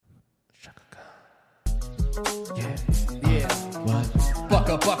Yeah. What?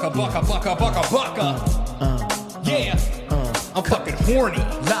 Bucka. Yeah. I'm fucking horny.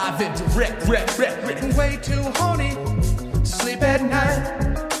 Live and direct. Way too horny to sleep at night.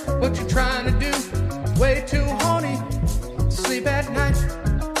 What you trying to do? Way too horny to sleep at night.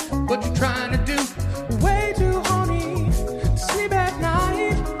 What you trying to do? Way too horny to sleep at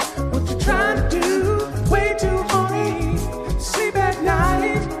night. What you trying to do? Way too horny to sleep at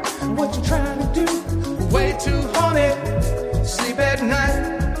night. What you trying to do? Way too horny to sleep at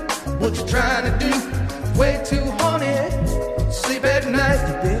night. What you trying to do? Way too horny to sleep at night,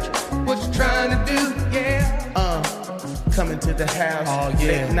 bitch. What you trying to do? Yeah. Coming to the house. Oh,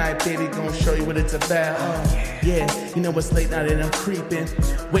 yeah. Late night, baby, gonna show you what it's about. Yeah, you know it's late night and I'm creeping.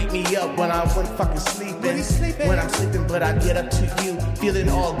 Wake me up when I wasn't fucking sleeping. When you sleeping? When I'm sleeping, but I get up to you. Feeling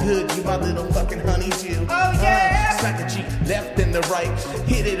all good, you my little fucking honeydew. Oh, yeah. Smack the cheek, left and the right.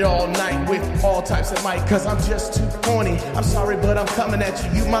 Hit it all night with all types of mic. Cause I'm just too horny. I'm sorry, but I'm coming at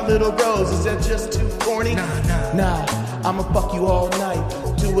you. You my little rose, is that just too corny? Nah, I'ma fuck you all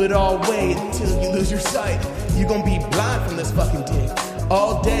night. Do it all way until you lose your sight. You gon' be blind from this fucking dick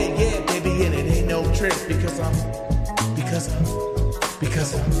all day, yeah, baby, and it ain't no trick because I'm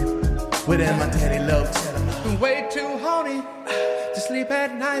within my daddy love. Way too horny to sleep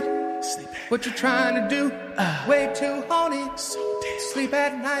at night. What you trying to do? Way too horny to sleep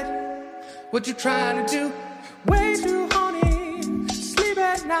at night. What you trying to do? Way too horny to sleep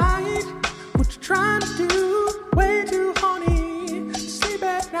at night. What you trying to do? Way too horny to sleep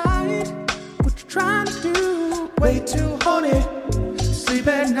at night. What you trying to do? Way too horny to sleep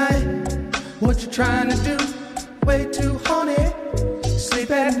at night. What you trying to do? Way too horny to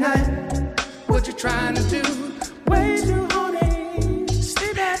sleep at night. What you trying to do? Way too horny to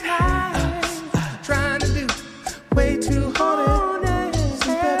sleep at night. Trying to do? Way too horny to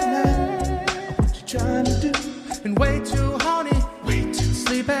sleep at night. What you trying to do? And way too horny to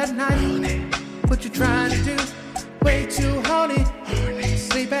sleep at night. What you trying to do? Way too horny to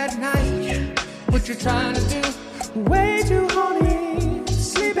sleep at night. What you trying to do? Way too horny to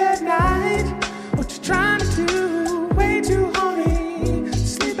sleep at night. What you trying to do? Way too horny to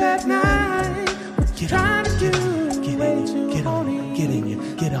sleep at night. What you trying to do? Way too horny. Get in you,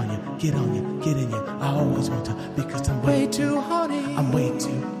 get on you, get on you, get in you. I always want to because I'm Way too horny. I'm way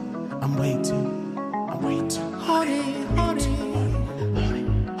too Horny.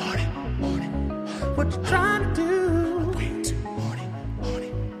 What you trying to do?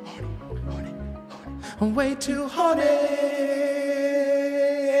 I'm way too horny.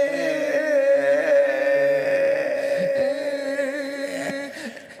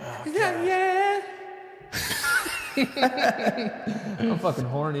 Yeah. I'm fucking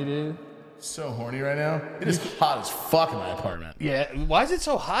horny, dude. so horny right now. It is hot as fuck in my apartment. Yeah, why is it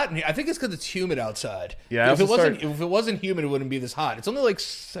so hot in here? I think it's because it's humid outside. Yeah, if it wasn't humid, it wouldn't be this hot. It's only like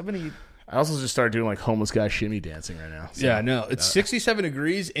 70. I also just started doing like homeless guy shimmy dancing right now. So, yeah, no, it's 67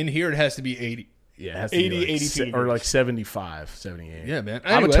 degrees. In here, it has to be 80. Yeah, it has to 80, be like 82 or like 75, 78. Yeah, man.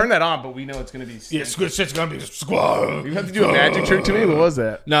 I'm gonna turn that on, but we know it's gonna be. Yeah, it's gonna be squad. You have to do a magic trick to me. What was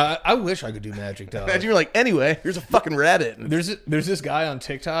that? No, I wish I could do magic, dog. Imagine you're like, anyway, here's a fucking rabbit. There's this guy on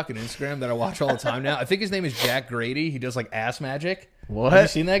TikTok and Instagram that I watch all the time now. I think his name is Jack Grady. He does like ass magic. What? Have you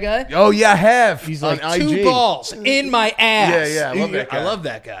seen that guy? Oh yeah, I have. He's on like IG. 2 balls in my ass. Yeah, I love that guy. I love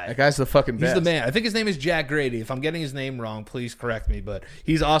that guy. That guy's the fucking best. He's the man. I think his name is Jack Grady. If I'm getting his name wrong, please correct me. But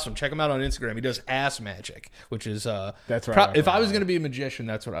he's awesome. Check him out on Instagram. He does ass magic, which is that's right. If I was going to be a magician,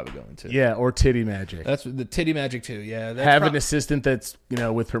 that's what I would go into. Yeah, or titty magic. That's the titty magic too. Yeah, that's have an assistant that's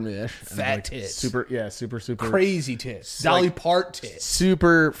with permission. Fat like, tits, super crazy tits, Dolly Part tits,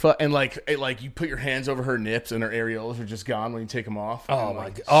 super and like you put your hands over her nips and her areolas are just gone when you take them off. Oh my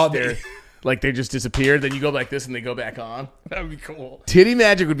god! Oh, like they just disappeared. Then you go like this and they go back on. That would be cool. Titty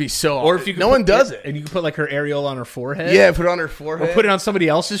magic would be so. Or if you no one does it, and you can put like her areola on her forehead. Yeah, put it on her forehead. Or put it on somebody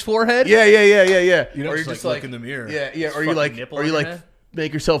else's forehead. Yeah. You know, or you just like look in the mirror. Yeah. Or you like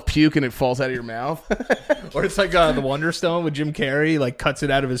make yourself puke and it falls out of your mouth. Or it's like the Wonder Stone with Jim Carrey, like cuts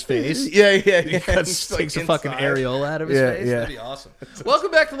it out of his face. Yeah. He takes a fucking areola out of his face. Yeah. That'd be awesome.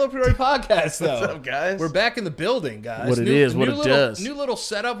 Welcome back to Low Priority Podcast, though. What's up, guys? We're back in the building, guys. What it does. New little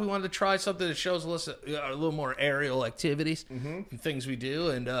setup. We wanted to try something that shows a little more aerial activities and things we do.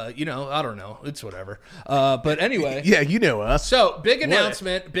 And, I don't know. It's whatever. But anyway. Yeah, you know us. So, big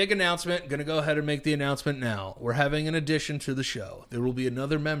announcement. Going to go ahead and make the announcement now. We're having an addition to the show. There will be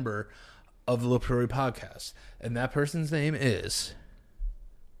another member of the Low Priority Podcast. And that person's name is...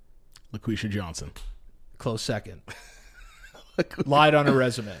 LaQuisha Johnson. Close second. lied on her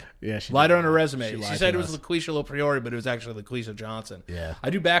resume. Yeah, she lied did. on her resume. She lied said to it was us. LaQuisha Lopriori, but it was actually LaQuisha Johnson. Yeah. I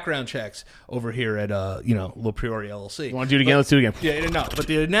do background checks over here at Lopriori LLC. You want to do it again? Let's do it again. Yeah, no. But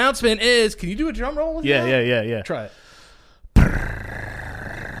the announcement is, can you do a drum roll? With Yeah, that? yeah. Try it.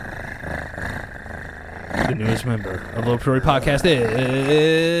 The newest member of Lopriori Podcast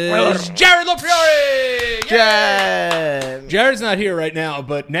is Jared Lopriori. Jen! Jared's not here right now,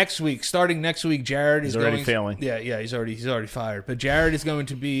 but starting next week, Jared is already going. failing. Yeah, he's already fired. But Jared is going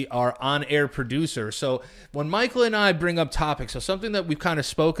to be our on-air producer. So when Michael and I bring up topics, so something that we've kind of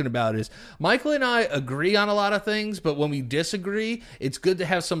spoken about is Michael and I agree on a lot of things, but when we disagree, it's good to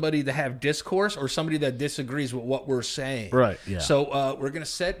have somebody to have discourse or somebody that disagrees with what we're saying. Right, yeah. So we're gonna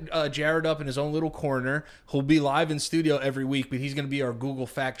set Jared up in his own little corner. He'll be live in studio every week, but he's gonna be our Google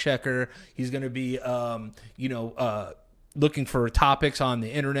fact checker. He's gonna be looking for topics on the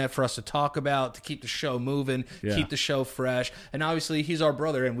internet for us to talk about, to keep the show moving, keep the show fresh. And obviously, he's our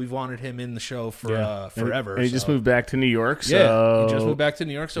brother, and we've wanted him in the show for forever. And he just moved back to New York. So. Yeah, he just moved back to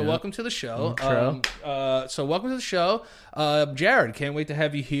New York. So welcome to the show. Welcome to the show. Jared, can't wait to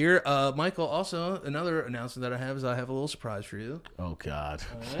have you here. Michael, also, another announcement that I have is I have a little surprise for you. Oh, God.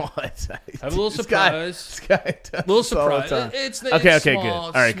 What? I have a little surprise. This guy does Little this all the surprise. time. It's okay, small, good.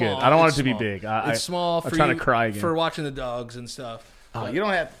 All right, good. I don't want it to be big. It's small. I'm for trying you, to cry again. for watching the dogs and stuff. Oh, you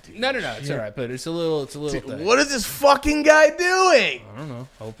don't have to. No. It's all right, but it's a little thing. What is this fucking guy doing? I don't know.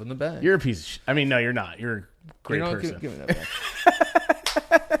 Open the bag. You're a piece of shit. I mean, no, you're not. You're a great person. Give me that back.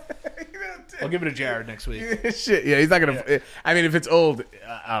 I'll give it to Jared next week. Shit, yeah, he's not going to. I mean, if it's old,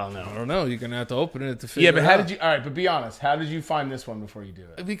 I don't know. I don't know. You're going to have to open it to figure Yeah, but it how out. did you. All right, but be honest. How did you find this one before you do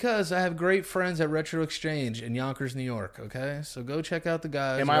it? Because I have great friends at Retro Exchange in Yonkers, New York, okay? So go check out the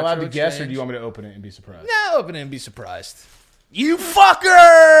guys. Am I allowed to guess, or do you want me to open it and be surprised? No, open it and be surprised. You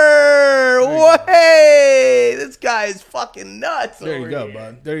fucker! Hey, this guy is fucking nuts. There you over go, here.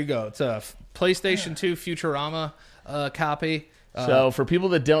 bud. There you go. It's a PlayStation 2 Futurama copy. So for people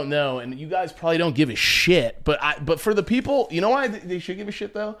that don't know, and you guys probably don't give a shit, but for the people, you know why they should give a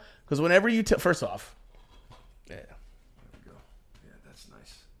shit though? Because whenever you first off, Yeah. There we go. Yeah, that's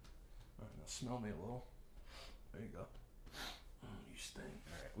nice. All right, now smell me a little. There you go. You stink.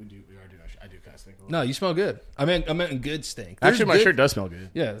 all right, we are doing. I do kind of stink a little. No, you smell good. I meant in good stink. Actually, There's my good- shirt does smell good.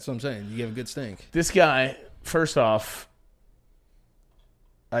 Yeah, that's what I'm saying. You have a good stink. This guy, first off,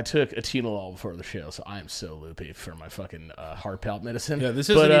 I took Atenolol before the show, so I am so loopy for my fucking heart palp medicine. Yeah, this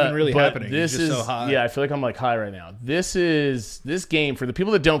isn't even really happening. This You're just is so high. Yeah, I feel like I'm like high right now. This game for the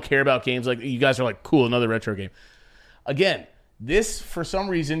people that don't care about games. Like you guys are like, cool, another retro game. Again, this for some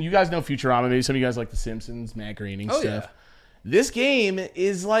reason, you guys know Futurama. Maybe some of you guys like The Simpsons, Matt Groening stuff. Yeah. This game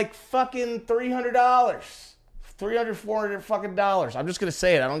is like fucking $300. $400 fucking dollars. I'm just gonna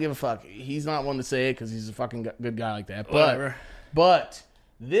say it. I don't give a fuck. He's not one to say it because he's a fucking good guy like that. Whatever. But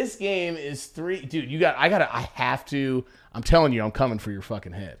this game is dude. I have to. I'm telling you, I'm coming for your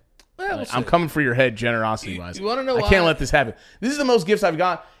fucking head. Well, we'll I'm see. coming for your head, generosity wise. You wanna know I why? can't let this happen. This is the most gifts I've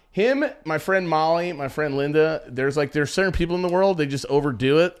got. Him, my friend Molly, my friend Linda. There's certain people in the world they just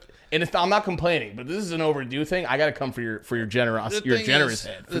overdo it. And I'm not complaining, but this is an overdue thing. I got to come for your generous is,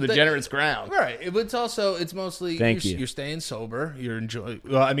 head, for the generous ground. Right. It's mostly Thank you're staying sober. You're enjoying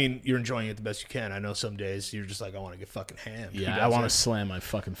it the best you can. I know some days you're just like, I want to get fucking hammed. Yeah, You I guys want are- to slam my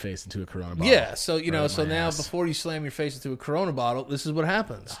fucking face into a Corona bottle. Yeah, so Right so up my now ass. before you slam your face into a Corona bottle, this is what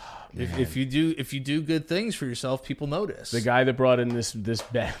happens. If you do good things for yourself, people notice. The guy that brought in this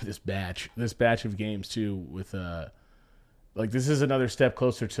batch of games too, with this is another step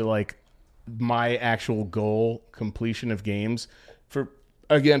closer to like my actual goal completion of games. For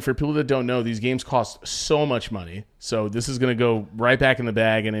people that don't know, these games cost so much money. So this is going to go right back in the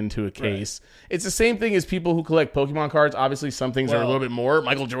bag and into a case. Right. It's the same thing as people who collect Pokemon cards. Obviously, some things are a little bit more.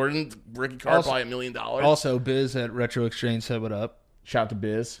 Michael Jordan, rookie card, probably $1 million. Also, Biz at Retro Exchange said what up. Shout out to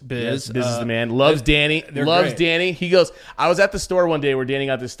Biz. Biz. Biz is the man. Loves Danny. Loves great. Danny. He goes, I was at the store one day where Danny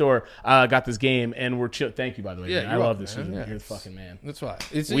got this game, and we're chill. Thank you, by the way. Yeah, man. you're I love welcome, this. man. You're Yeah. the fucking man. That's why.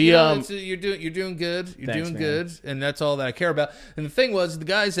 You're doing good. You're Thanks, doing man. good, and that's all that I care about. And the thing was, the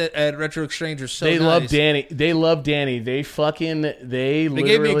guys at Retro Exchange are so They nice. love Danny. They love Danny. They They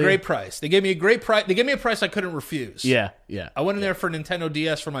gave me a great price. They gave me a great price. They gave me a price I couldn't refuse. Yeah. I went in there for a Nintendo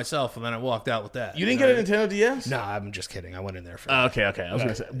DS for myself, and then I walked out with that. You didn't get a Nintendo DS? No, I'm just kidding. I went in there for Okay. I was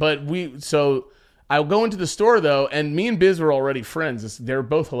gonna say, but I'll go into the store though, and me and Biz were already friends. They're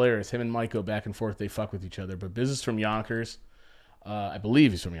both hilarious. Him and Mike go back and forth. They fuck with each other. But Biz is from Yonkers. I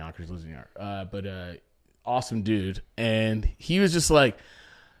believe he's from Yonkers, lives in Yonkers. But awesome dude, and he was just like.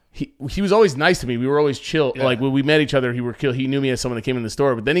 He was always nice to me. We were always chill. Yeah. Like when we met each other, he knew me as someone that came in the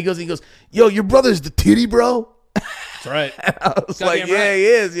store. But then he goes, yo, your brother's the titty, bro. That's right. I was like, Goddamn yeah, right. he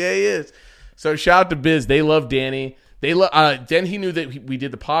is. Yeah, he is. So shout out to Biz. They love Danny. They love. Then he knew that we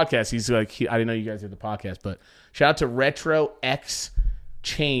did the podcast. He's like, I didn't know you guys did the podcast, but shout out to Retro X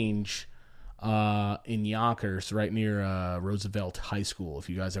Change in Yonkers, right near Roosevelt High School. If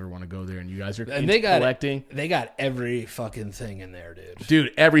you guys ever want to go there, and you guys are And they got collecting, They got every fucking thing in there, dude.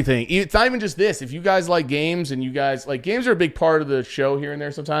 dude, everything. It's not even just this. If you guys like games, and you guys like games are a big part of the show here and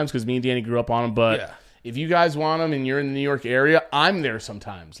there sometimes because me and Danny grew up on them. But Yeah. if you guys want them and you're in the New York area, I'm there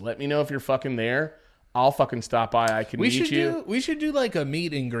sometimes. Let me know if you're fucking there. I'll fucking stop by. I can meet you. We should do like a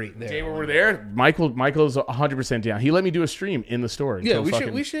meet and greet there. Day where we're there, Michael's 100% down. He let me do a stream in the store. Yeah, until we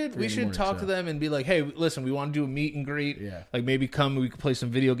fucking should 3 in the morning, talk so. to them and be like, hey, listen, we want to do a meet and greet. Yeah. Like maybe we could play some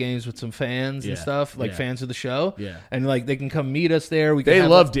video games with some fans and Yeah. stuff, like Yeah. fans of the show. Yeah. And like they can come meet us there. We can They have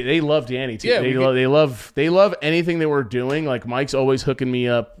love Danny too. Yeah, they love anything that we're doing. Like Mike's always hooking me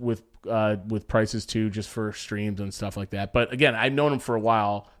up with prices too, just for streams and stuff like that. But again, I've known him for a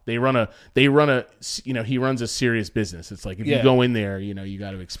while. He runs a serious business. It's like if Yeah. you go in there, you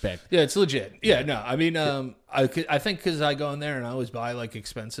got to expect. Yeah, it's legit. Yeah, no, I mean, I think because I go in there and I always buy like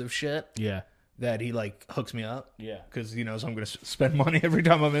expensive shit Yeah. that he like hooks me up. Yeah. Because he knows I'm going to spend money every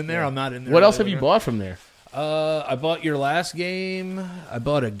time I'm in there. I'm not in there. What else have really you bought from there? I bought your last game. I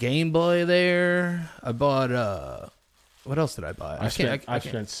bought a Game Boy there. I bought what else did I buy? I can't.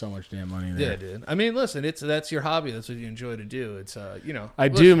 spent so much damn money there. Yeah, dude. I mean, listen, that's your hobby. That's what you enjoy to do. It's I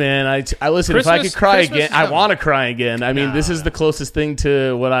do, man. I listen. If I could Christmas- cry Christmas again, is I coming. want to cry again. I mean, this is the closest thing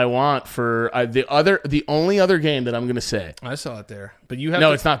to what I want for the only other game that I'm gonna say. I saw it there, but you have No,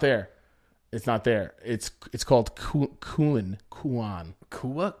 to, it's not there. It's not there. It's called Kuan. QAnon.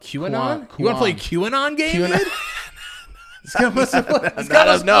 Kuan- You want to play Kuan. QAnon game? QAnon. dude? This guy wants to play. This guy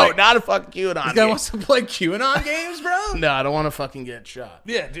wants to play- not a fucking QAnon. This guy game. wants to play QAnon games, bro. No, I don't want to fucking get shot.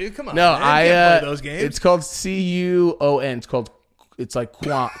 Yeah, dude, come on. No, man. I You can't play those games. It's called CUON. It's like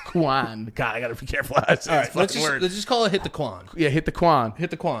Kuan. God, I gotta be careful. All all right. Let's just call it Hit the Quan. Yeah, hit the Quan.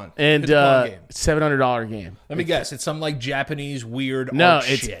 Hit the Quan. And Hit the Quan game. $700 game. Let me guess. It's some like Japanese weird No, art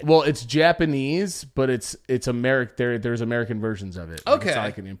it's shit. it's Japanese, but it's American. There's American versions of it. Okay. It's not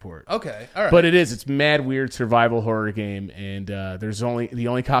like an import. Okay, all right. But it's mad weird survival horror game, and there's the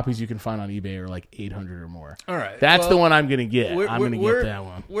only copies you can find on eBay are like 800 or more. all right. That's well, the one I'm gonna get. where- I'm gonna where- get that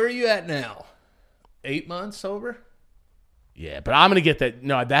one. Where are you at now? 8 months sober? Yeah, but I'm gonna get that.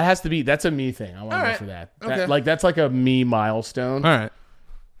 No, that has to be. That's a me thing. I want to All go right. for that. Okay. That's like a me milestone. All right.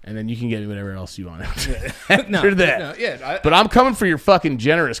 And then you can get me whatever else you want. No, After that. no, yeah. But I'm coming for your fucking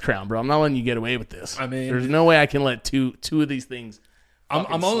generous crown, bro. I'm not letting you get away with this. I mean- there's no way I can let two of these things. I'm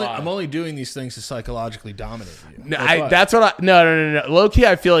slide. only doing these things to psychologically dominate you. No, why. that's what I. No. Low key,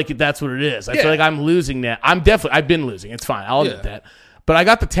 I feel like that's what it is. I Yeah. feel like I'm losing that. I've been losing. It's fine. I'll admit Yeah. that. But I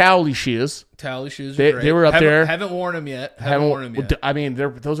got the towel shoes. Tally shoes. They- Are great. they were up there. Haven't worn them yet. Haven't worn them yet. I mean,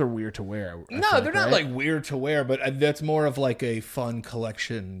 those are weird to wear. I No, feel they're not right? like weird to wear, but that's more of like a fun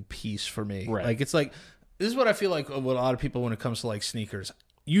collection piece for me. Right. Like it's like this is what I feel like with a lot of people when it comes to like sneakers.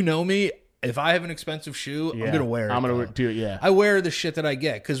 You know me. If I have an expensive shoe, Yeah. I'm gonna wear it. I'm gonna though. do it. Yeah. I wear the shit that I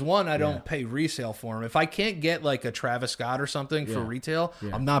get because one, I don't pay resale for them. If I can't get like a Travis Scott or something for retail,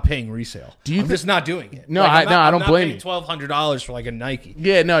 I'm not paying resale. I'm just not doing it. No, Like, I don't blame you. $1,200 for like a Nike.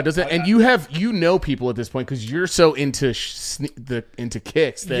 Yeah, no, it doesn't. And you have people at this point because you're so into into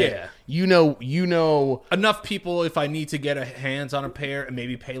kicks that Yeah. you know. Enough people if I need to get a hands on a pair and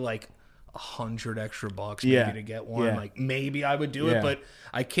maybe pay like $100 extra maybe Yeah. to get one. Yeah. Like maybe I would do Yeah. it, but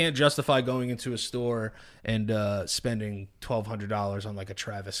I can't justify going into a store and spending $1,200 on like a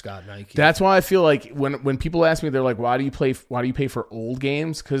Travis Scott Nike. That's why I feel like when people ask me, they're like, "Why do you pay for old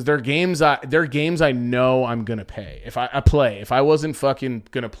games?" Because they're games I know I'm gonna pay. If I wasn't fucking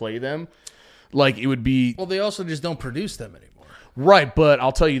gonna play them, like it would be well, they also just don't produce them anymore. right. But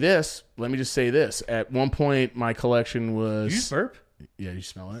I'll tell you this. Let me just say this. At one point, my collection was. You just burp? Yeah, you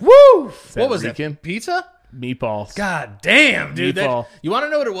smell it. Woo! that What was Rican? that? Pizza? Meatballs. God damn, dude. Meatball. You want to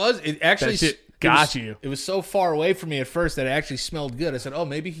know what it was? It actually That shit it got was- you. It was so far away from me at first that it actually smelled good. I said, "Oh,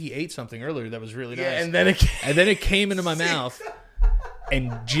 maybe he ate something earlier that was really nice." Yeah, and then it. And then it came into my mouth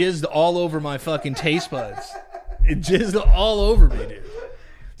and jizzed all over my fucking taste buds. It jizzed all over me, dude.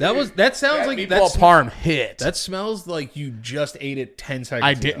 That sounds like Meatball parm hit. that smells like you just ate it 10 seconds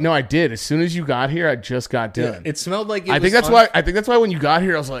I did. ago. No, I did. As soon as you got here, I just got done. It smelled like I think that's why when you got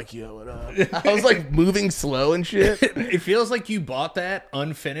here, I was like, "Yo, what up?" I was like moving slow and shit. It feels like you bought that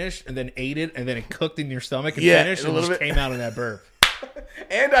unfinished and then ate it and then it cooked in your stomach and Yeah, finished a and little just bit. came out in that burp.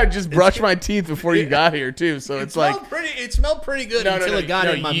 And I just brushed my teeth before you got here too. So it's like It smelled pretty good until it got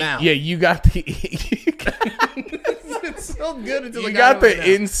in my you, mouth. Yeah, you got the. felt good until You got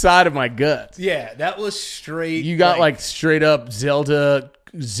the inside of my guts. Yeah, that was straight. You got like straight up Zelda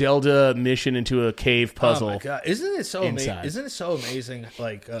mission into a cave puzzle. Oh my god! Isn't it so amazing? Inside. Isn't it so amazing?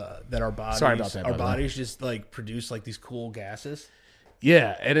 Like that our bodies, Sorry about that, our by the way. bodies just like produce like these cool gases.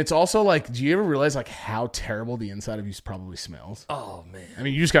 Yeah, and it's also like, do you ever realize like how terrible the inside of you probably smells? Oh man, I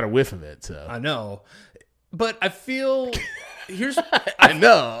mean, you just got a whiff of it. So I know, but I feel here's I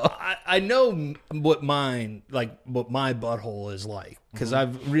know. I know what my butthole is like because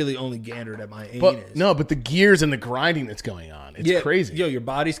I've really only gandered at my anus. But the gears and the grinding that's going on, it's crazy. Yo, your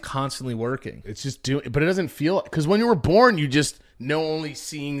body's constantly working. It's just doing, but it doesn't feel, because when you were born, you just know only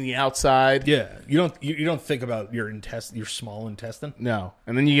seeing the outside. Yeah, you don't think about your your small intestine. No,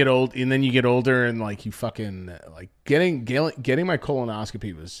 and then you get old, and then you get older, and like you fucking like getting my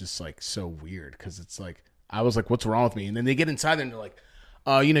colonoscopy was just like so weird because it's like I was like, what's wrong with me? And then they get inside there and they're like,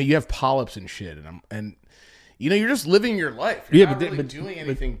 you have polyps and shit, and you're just living your life. You're not really doing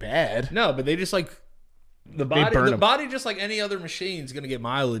anything bad. No, but they just like the body just like any other machine is gonna get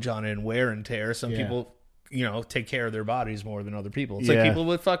mileage on it and wear and tear. Some people take care of their bodies more than other people. It's like people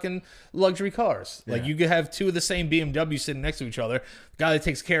with fucking luxury cars. Like you could have two of the same BMW sitting next to each other. The guy that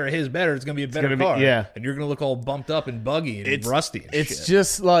takes care of his better, it's gonna be a better car. And you're gonna look all bumped up and buggy and rusty. And it's shit.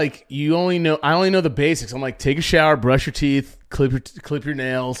 just like I only know the basics. I'm like, take a shower, brush your teeth, clip your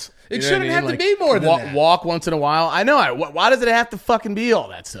nails. It shouldn't have to be more than that. Walk once in a while. I know. Why does it have to fucking be all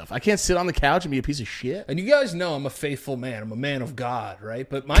that stuff? I can't sit on the couch and be a piece of shit. And you guys know I'm a faithful man. I'm a man of God, right?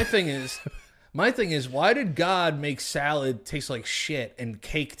 But my thing is. Why did God make salad taste like shit and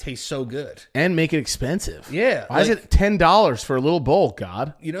cake taste so good? And make it expensive. Yeah. Why is it $10 for a little bowl,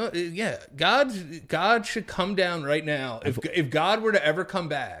 God? God should come down right now. If God were to ever come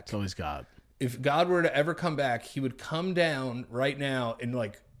back. It's always God. If God were to ever come back, he would come down right now and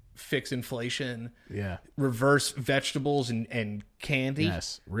like fix inflation. Yeah. Reverse vegetables and candy.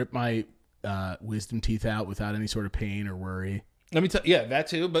 Yes. Rip my wisdom teeth out without any sort of pain or worry. Let me tell you, that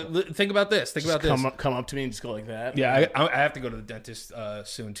too. But think about this. Come up to me and just go like that. Yeah, I have to go to the dentist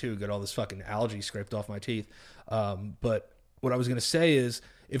soon too. Get all this fucking algae scraped off my teeth. But what I was going to say is,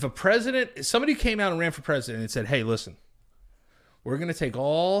 if somebody came out and ran for president and said, "Hey, listen, we're going to take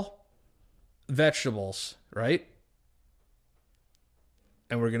all vegetables, right,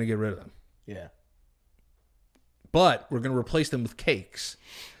 and we're going to get rid of them. Yeah. But we're going to replace them with cakes.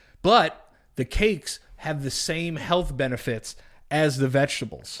 But the cakes have the same health benefits as the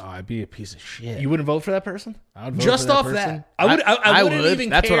vegetables." Oh, I'd be a piece of shit. You wouldn't vote for that person? I would vote just for that off person. that. I wouldn't even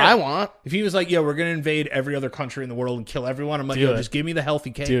That's care. what I want. If he was like, "Yeah, we're going to invade every other country in the world and kill everyone," I'm like, Do it. just give me the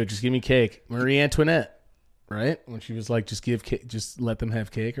healthy cake. Dude, just give me cake. Marie Antoinette, right? When she was like, just let them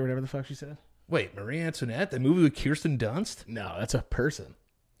have cake or whatever the fuck she said. Wait, Marie Antoinette? That movie with Kirsten Dunst? No, that's a person.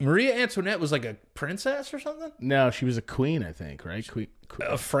 Maria Antoinette was like a princess or something? No, she was a queen, I think, right? Queen.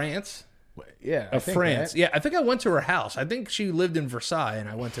 Of France? Yeah, Of France. Right? Yeah, I think I went to her house. I think she lived in Versailles, and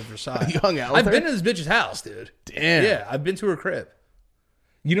I went to Versailles. You hung out with I've her? been to this bitch's house, dude. Damn. Yeah, I've been to her crib.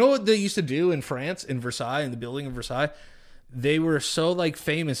 You know what they used to do in France, in Versailles, in the building of Versailles? They were so like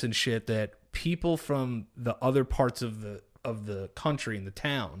famous and shit that people from the other parts of the country and the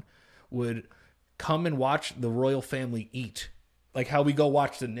town would come and watch the royal family eat, like how we go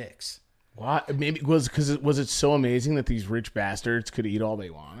watch the Knicks. Why? Maybe was it so amazing that these rich bastards could eat all they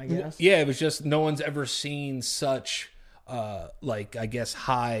want, I guess? Yeah, it was just no one's ever seen such like I guess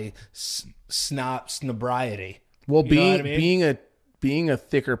high snobriety. Well, You know what I mean? being a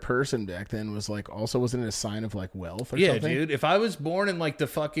thicker person back then wasn't it a sign of like wealth or Yeah, something? dude. If I was born in like the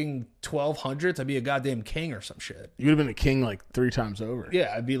fucking 1200s, I'd be a goddamn king or some shit. You would have been a king like 3 times over.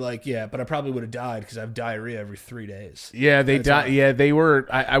 Yeah, I'd be like, but I probably would have died because I have diarrhea every 3 days. Yeah, they died. Yeah, they were.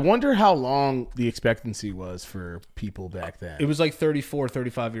 I wonder how long the expectancy was for people back then. It was like 34,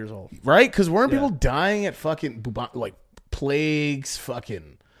 35 years old. Right? Because weren't people dying at fucking like plagues,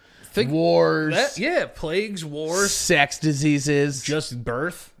 fucking wars? Plagues, wars, sex diseases, just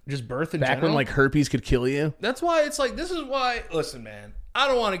birth in back general. when like herpes could kill you. That's why it's like, this is why, listen, man, I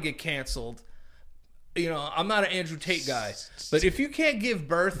don't want to get canceled. You know, I'm not an Andrew Tate guy, but if you can't give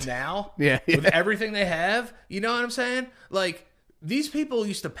birth now with everything they have, you know what I'm saying? Like, these people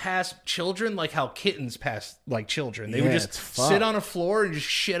used to pass children like how kittens pass like children. They would just sit on a floor and just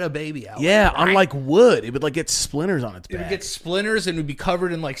shit a baby out. Yeah, on like wood. It would like get splinters on its back. It would get splinters and it would be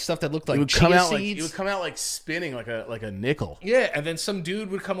covered in like stuff that looked like it would chia come out seeds. it would come out like spinning like a nickel. Yeah, and then some dude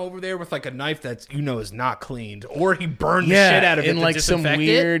would come over there with like a knife that's is not cleaned, or he burned the shit out of it in to like some disinfect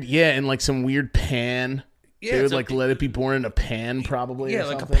weird it. in like some weird pan. they would like let it be born in a pan, probably. Yeah, or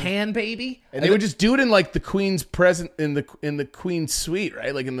like something. a pan baby. And they would just do it in like the queen's present in the queen's suite,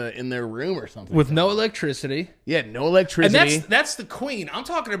 right? Like in their room or something. With no electricity. Yeah, no electricity. And that's the queen. I'm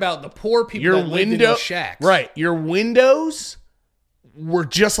talking about the poor people Your that lived in those shacks. right? Your windows were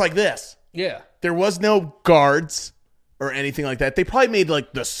just like this. Yeah. There was no guards or anything like that. They probably made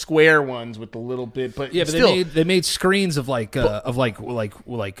like the square ones with the little bit, but Yeah, but still, they made screens of like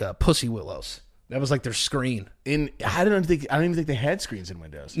pussy willows. That was like their screen. I don't even think they had screens in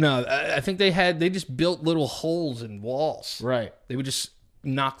Windows. No, I think they just built little holes in walls. Right. They would just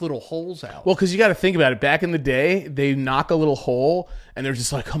knock little holes out. Well, because you got to think about it. Back in the day, they knock a little hole, and they're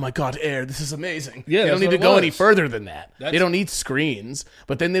just like, "Oh my god, air! This is amazing." Yeah, they don't that's need what to it go was. any further than that. They don't need screens,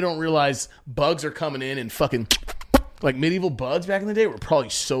 but then they don't realize bugs are coming in and fucking like medieval bugs back in the day were probably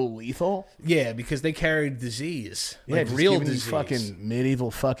so lethal. Yeah, because they carried disease, Yeah, like just real giving you disease. fucking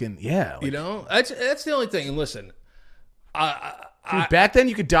medieval fucking yeah. Like, You know, that's the only thing. And listen, dude, back then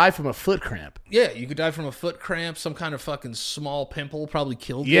you could die from a foot cramp. yeah, you could die from a foot cramp, some kind of fucking small pimple probably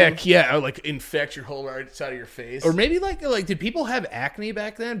killed Yeah, you. yeah, or like infect your whole right side of your face. Or maybe like did people have acne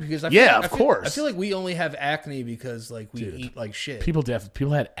back then? Because Yeah, of course. I feel like we only have acne because like we eat like shit. people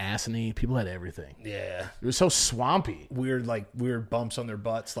had acne, people had everything. Yeah, It was so swampy. weird bumps on their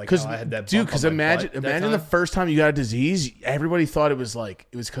butts. Like Because how I had that. dude, bump because on my imagine butt that the time. first time you got a disease, everybody thought it was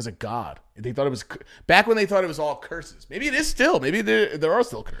because of God. They thought it was back when they thought it was all curses. Maybe it is still. Maybe there are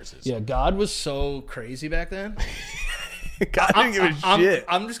still curses. Yeah, God was so crazy back then. God didn't give a shit.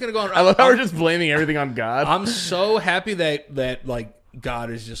 I'm just gonna go on. I love how we're just blaming everything on God. I'm so happy that like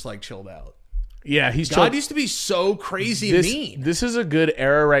God is just like chilled out. yeah, he's God chill- used to be so crazy and mean. This is a good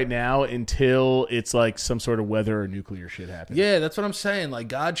era right now until it's like some sort of weather or nuclear shit happens. Yeah, that's what I'm saying. Like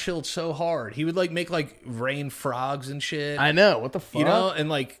God chilled so hard. He would like make like rain frogs and shit. I know. What the fuck? You know, and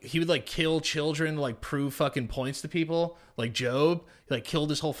like he would like kill children to like prove fucking points to people. Like Job, he like killed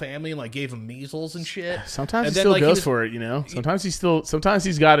his whole family and like gave him measles and shit. Sometimes And he then, still like, goes was- for it, you know? Sometimes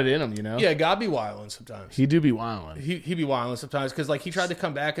he's got it in him, you know? Yeah, God be wilding sometimes. He do be wilding. He be wilding sometimes because like he tried to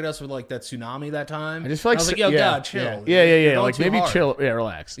come back at us with like that tsunami that time. I just feel like I was like, yo, yeah, God, chill. Yeah. You're going Like too maybe hard. chill. Yeah,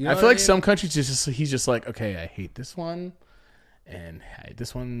 relax. You know I what feel I like mean? some countries he's just like, okay, I hate this one, and hey,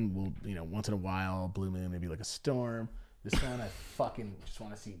 this one will once in a while, blue moon, maybe like a storm. This one I fucking just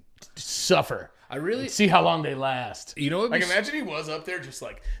want to see suffer. I really See how long they last. You know what? Like imagine he was up there just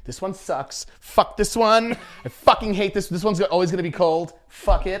like, this one sucks. Fuck this one. I fucking hate this. This one's always gonna be cold.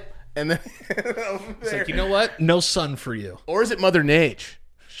 Fuck it. And then over It's there. like, you know what? No sun for you. Or is it Mother Nature?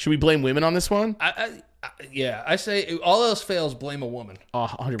 Should we blame women on this one? Yeah, I say all else fails, blame a woman. Oh,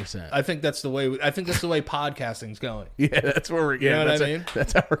 100%. I think that's the way. I think that's the way podcasting's going. Yeah, that's where we're getting. know what That's I mean?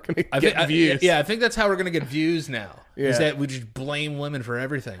 That's how we're gonna I get think, views. yeah, I think that's how we're gonna get views now. Is Yeah. that we just blame women for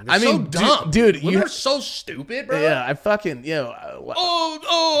everything? They're I mean, so dumb, dude, Women you- are so stupid, bro. Yeah, I fucking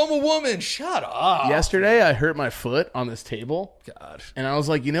Oh, I'm a woman. Shut up. Yesterday, I hurt my foot on this table, God. and I was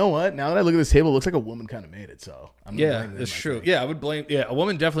like, you know what? Now that I look at this table, it looks like a woman kind of made it. So I'm gonna Yeah, blame them, that's I true. think. Yeah, I would blame. Yeah, a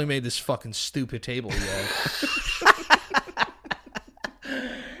woman definitely made this fucking stupid table. Yeah.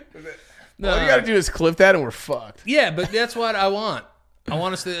 All you gotta do is clip that, and we're fucked. Yeah, but that's what I want. I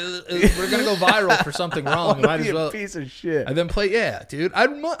want us to. We're gonna go viral for something wrong. We Be might as a well. piece of shit. And then play. Yeah, dude.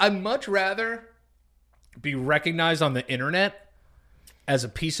 I'd much rather be recognized on the internet as a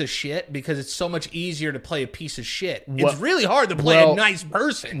piece of shit because it's so much easier to play a piece of shit. It's really hard to play a nice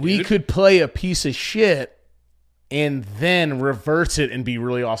person. We dude. could play a piece of shit and then reverse it and be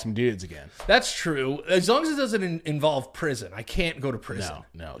really awesome dudes again. That's true. As long as it doesn't involve prison. I can't go to prison.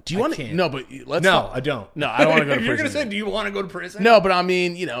 No. Do you want to? can't. No, but let's. No, not- I don't. No, I don't want to go to You're prison. gonna say, do you want to go to prison? No, but I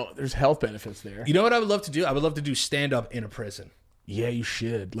mean, there's health benefits there. You know what I would love to do? I would love to do stand up in a prison. Yeah, you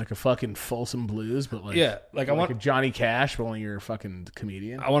should. Like a fucking Folsom Blues, but like Yeah, like I want- a Johnny Cash, but only you're a fucking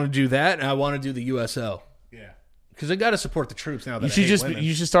comedian. I want to do that, and I want to do the USO Yeah. because I got to support the troops now. That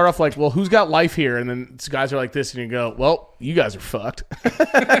You should start off like, well, who's got life here? And then guys are like this, and you go, well, you guys are fucked.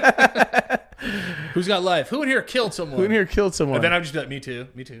 Who's got life? Who in here killed someone? Who in here killed someone? And then I would just be like, me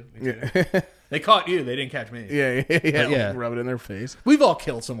too. They caught you. They didn't catch me. yeah, yeah. like, rub it in their face. We've all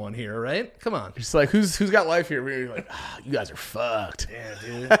killed someone here, right? Come on. Just like, who's got life here? We're like, you guys are fucked. Yeah,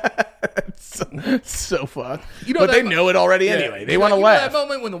 dude. It's so fucked. You know but that they know it already Yeah. anyway. They You want to know laugh. that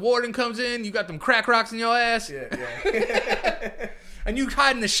moment when the warden comes in, you got them crack rocks in your ass, and you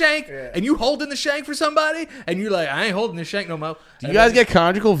hiding the shank, and you holding the shank for somebody, and you're like, I ain't holding the shank no more. Do you guys get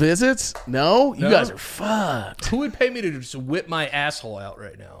conjugal visits? No? You No. guys are fucked. Who would pay me to just whip my asshole out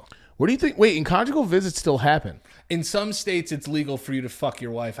right now? What do you think? Wait, and conjugal visits still happen? In some states, it's legal for you to fuck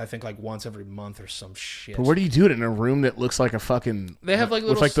your wife. I think like once every month or some shit. But where do you do it? In a room that looks like a fucking... They have like with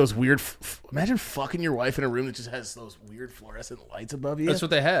little... like those weird... imagine fucking your wife in a room that just has those weird fluorescent lights above you. That's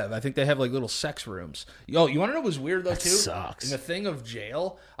what they have. I think they have like little sex rooms. Yo, you want to know what's weird though too? Sucks. In the thing of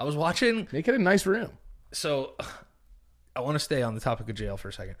jail, I was watching... Make it a nice room. So, I want to stay on the topic of jail for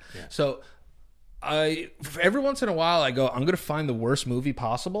a second. Yeah. So, every once in a while, I go, I'm going to find the worst movie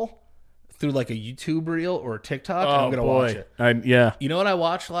possible through like a YouTube reel or a TikTok, and I'm going to watch it. Yeah. You know what I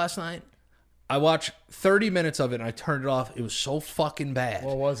watched last night? I watched 30 minutes of it, and I turned it off. It was so fucking bad.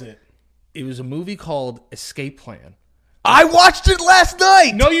 What was it? It was a movie called Escape Plan. I watched it last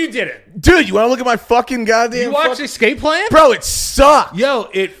night! No, you didn't. Dude, you want to look at my fucking goddamn... You watched Escape Plan? Bro, it sucked. Yo,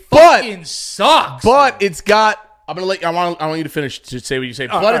 it fucking sucks. But it's got... I'm gonna let you, I want you to finish to say what you say.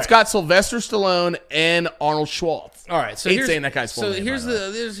 But it's got Sylvester Stallone and Arnold Schwartz. All right, so here's saying that guy's full name, here's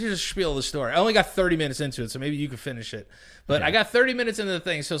the spiel of the story. I only got 30 minutes into it, so maybe you can finish it. But I got 30 minutes into the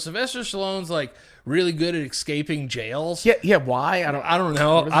thing. So Sylvester Stallone's like really good at escaping jails. Yeah. Why? I don't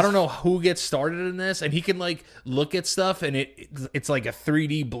know. I don't know who gets started in this, and he can like look at stuff, and it's like a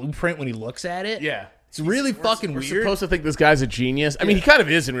 3D blueprint when he looks at it. Yeah. It's really fucking weird. We're supposed to think this guy's a genius. I mean, he kind of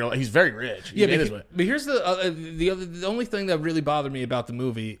is in real life. He's very rich. Yeah, but here's the only thing that really bothered me about the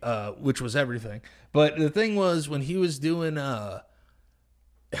movie, which was everything. But the thing was when he was doing,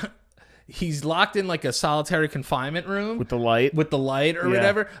 he's locked in like a solitary confinement room with the light or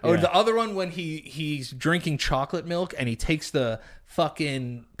whatever. Or the other one when he's drinking chocolate milk and he takes the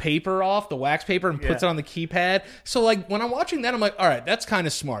fucking paper off, the wax paper, and puts it on the keypad. So like when I'm watching that, I'm like, all right, that's kind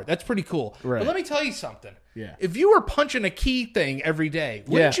of smart. That's pretty cool. Right. But let me tell you something. Yeah. If you were punching a key thing every day,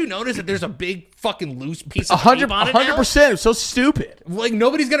 wouldn't you notice that there's a big fucking loose piece of tape on it now? 100%. It's so stupid. Like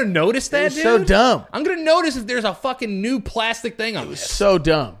nobody's gonna notice that, dude. So dumb. I'm gonna notice if there's a fucking new plastic thing on it. So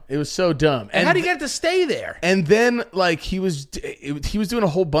dumb. It was so dumb. And how do you get it to stay there? And then like he was doing a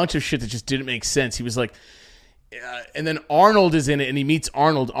whole bunch of shit that just didn't make sense. He was like, and then Arnold is in it, and he meets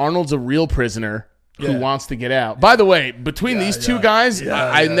Arnold. Arnold's a real prisoner who wants to get out. By the way, between these two guys,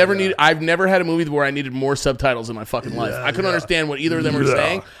 I've never had a movie where I needed more subtitles in my fucking life. I couldn't understand what either of them were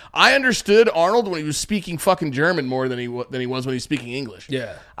saying. I understood Arnold when he was speaking fucking German more than he was when he was speaking English.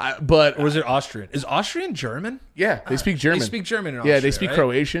 Yeah. Or was it Austrian? Is Austrian German? Yeah, they speak German. They speak German in Austria, yeah, they speak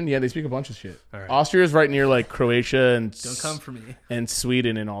Croatian. Yeah, they speak a bunch of shit. Right. Austria is right near like Croatia and don't come for me. And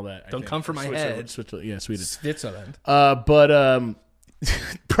Sweden and all that. Don't come for my head. Sweden. Switzerland.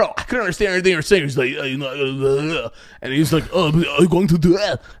 Bro, I couldn't understand everything they were saying. He's like, and he's like, oh, are you going to do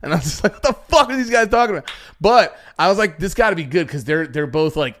that? And I was just like, what the fuck are these guys talking about? But I was like, this got to be good because they're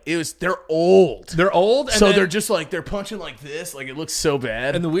both like, they're old. They're old, and so they're just like they're punching like this, like it looks so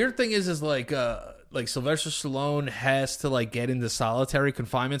bad. And the weird thing is Sylvester Stallone has to like get into solitary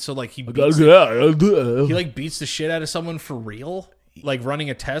confinement, so like he beats the shit out of someone for real, like running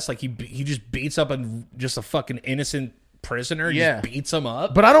a test, like he just beats up just a fucking innocent prisoner. Just beats him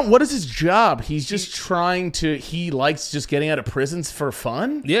up. But what is his job? He's just he likes just getting out of prisons for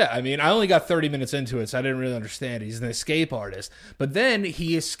fun? Yeah, I mean, I only got 30 minutes into it, so I didn't really understand. He's an escape artist. But then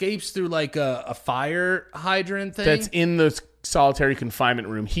he escapes through like a fire hydrant thing. That's in the solitary confinement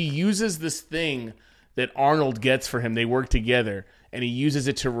room. He uses this thing that Arnold gets for him. They work together. And he uses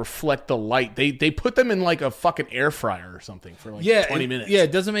it to reflect the light. They put them in like a fucking air fryer or something for like 20 minutes. Yeah,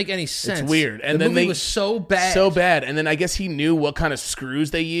 it doesn't make any sense. It's weird. And the movie was so bad. So bad. And then I guess he knew what kind of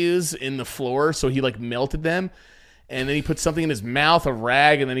screws they use in the floor, so he like melted them. And then he put something in his mouth, a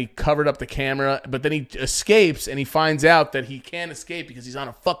rag, and then he covered up the camera. But then he escapes, and he finds out that he can't escape because he's on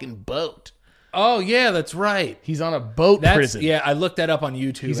a fucking boat. Oh yeah, that's right. He's on a boat prison. Yeah, I looked that up on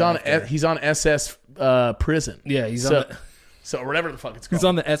YouTube. He's on SS prison. Yeah, he's on. So whatever the fuck it's called. He's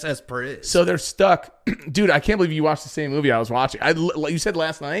on the SS Bridge. So they're stuck. Dude, I can't believe you watched the same movie I was watching. You said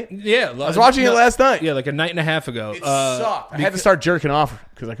last night? Yeah. I was watching it last night. Yeah, like a night and a half ago. It sucked. I had to start jerking off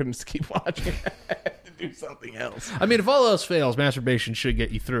because I couldn't keep watching. I had to do something else. I mean, if all else fails, masturbation should get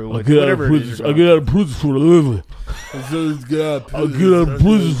you through. Like, whatever it is. I get out of prison for a living. I get out of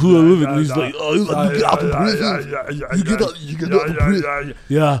prison for a living. And he's like, oh, you get out of prison. You get out of prison.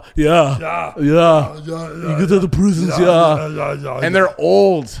 Yeah. You get out of prisons, yeah. And they're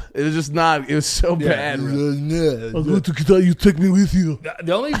old. It was just not. It was so bad. I'm going to get out. You take me with you.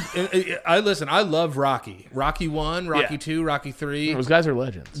 The only I love Rocky. Rocky 1, Rocky 2, Rocky 3. Those guys are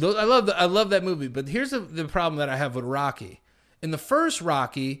legends. I love that movie. But here's the problem that I have with Rocky. In the first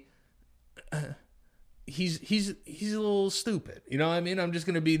Rocky, he's a little stupid. You know what I mean? I'm just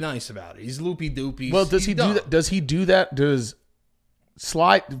gonna be nice about it. He's loopy doopy. Well, does he do that? Does he do that? Does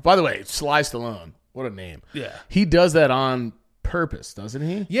Sly? By the way, Sly Stallone. What a name. Yeah. He does that on purpose, doesn't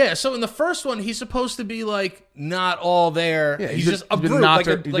he? Yeah, so in the first one, he's supposed to be like not all there. Yeah, he's just a been brute, knocked,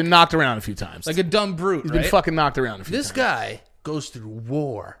 like he's been knocked around a few times. like a dumb brute. He's right? been fucking knocked around a few This times. guy goes through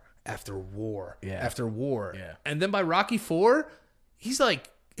war after war after war, and then by Rocky IV, he's like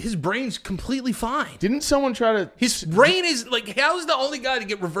his brain's completely fine. Didn't someone try to? His brain is like, how's the only guy to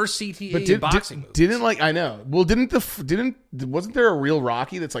get reverse CTE in boxing moves? Didn't like I know. Well, wasn't there a real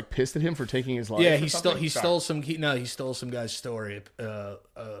Rocky that's like pissed at him for taking his life? Yeah, he stole some guy's story.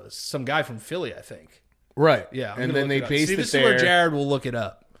 Some guy from Philly, I think. Right. Yeah, and then they based it this there. is where Jared will look it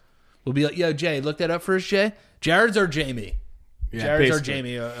up. We'll be like, yo, Jay, look that up for us, Jay. Jared's our Jamie. Yeah, Jared's our basically.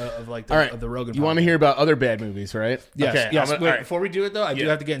 Jamie of like All right. of the Rogan. You want to hear about other bad movies, right? Yes. Okay, Yes. all Wait, right. before we do it though, I do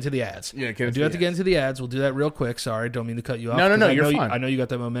have to get into the ads. Yeah, I do have to get into the ads. We'll do that real quick. Sorry, don't mean to cut you off. No, 'cause I you're know fine. I know you got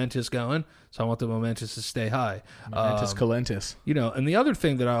the momentous going, so I want the momentous to stay high. Momentous Calentus. You know, and the other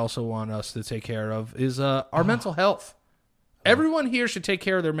thing that I also want us to take care of is our mental health. Everyone here should take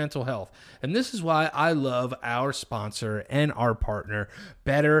care of their mental health. And this is why I love our sponsor and our partner,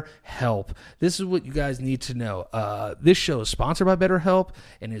 BetterHelp. This is what you guys need to know. This show is sponsored by BetterHelp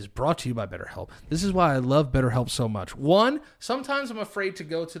and is brought to you by BetterHelp. This is why I love BetterHelp so much. One, sometimes I'm afraid to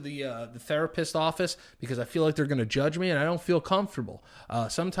go to the therapist office because I feel like they're going to judge me and I don't feel comfortable.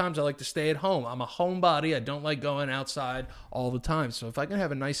 Sometimes I like to stay at home. I'm a homebody. I don't like going outside all the time. So if I can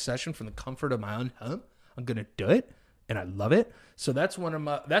have a nice session from the comfort of my own home, I'm going to do it. And I love it. So that's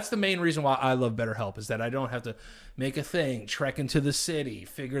that's the main reason why I love BetterHelp, is that I don't have to make a thing, trek into the city,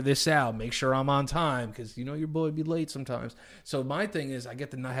 figure this out, make sure I'm on time, because you know your boy be late sometimes. So my thing is I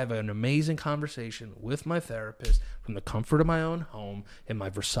get to have an amazing conversation with my therapist from the comfort of my own home in my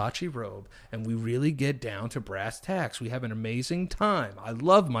Versace robe, and we really get down to brass tacks. We have an amazing time. I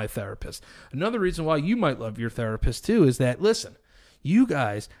love my therapist. Another reason why you might love your therapist too is that, listen, you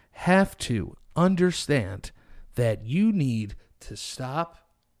guys have to understand that you need to stop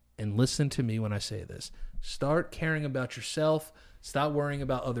and listen to me when I say this. Start caring about yourself. Stop worrying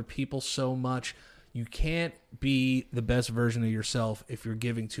about other people so much. You can't be the best version of yourself if you're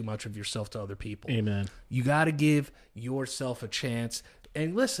giving too much of yourself to other people. Amen. You got to give yourself a chance.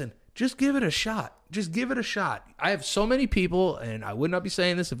 And listen, just give it a shot. Just give it a shot. I have so many people, and I would not be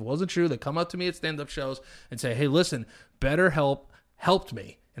saying this if it wasn't true, that come up to me at stand-up shows and say, hey, listen, BetterHelp helped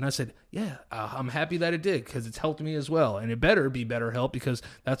me. And I said, yeah, I'm happy that it did because it's helped me as well. And it better be BetterHelp because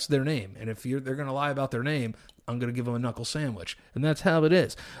that's their name. And if they're going to lie about their name, I'm going to give them a knuckle sandwich. And that's how it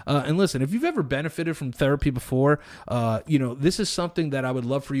is. And listen, if you've ever benefited from therapy before, this is something that I would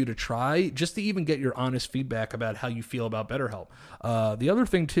love for you to try just to even get your honest feedback about how you feel about BetterHelp. The other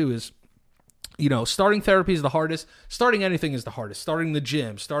thing, too, is, starting therapy is the hardest. Starting anything is the hardest. Starting the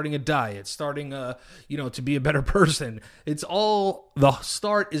gym, starting a diet, starting, to be a better person. The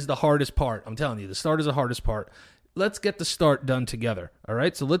start is the hardest part. I'm telling you, the start is the hardest part. Let's get the start done together. All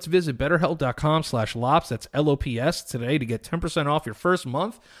right. So let's visit betterhelp.com/lops. That's LOPS today to get 10% off your first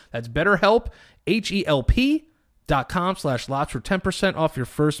month. That's BetterHelp, HELP.com/lops for 10% off your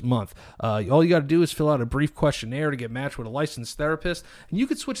first month. All you got to do is fill out a brief questionnaire to get matched with a licensed therapist, and you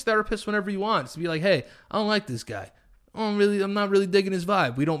could switch therapists whenever you want. It's to be like, hey, I don't like this guy. I'm not really digging his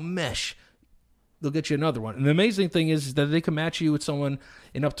vibe. We don't mesh. They'll get you another one. And the amazing thing is that they can match you with someone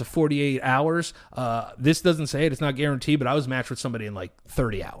in up to 48 hours. This doesn't say it. It's not guaranteed, but I was matched with somebody in like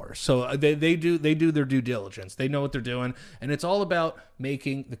 30 hours. So they do their due diligence. They know what they're doing. And it's all about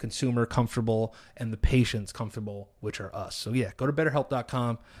making the consumer comfortable and the patients comfortable, which are us. So yeah, go to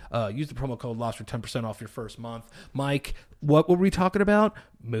betterhelp.com. Use the promo code LOPS for 10% off your first month. Mike, what were we talking about?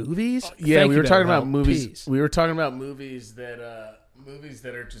 Movies? Yeah, we were talking BetterHelp. about movies. Peace. We were talking about movies that... movies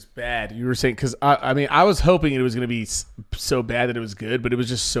that are just bad. You were saying, because I was hoping it was going to be so bad that it was good, but it was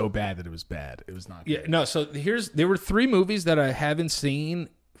just so bad that it was bad. It was not good. Yeah, no. So there were 3 movies that I haven't seen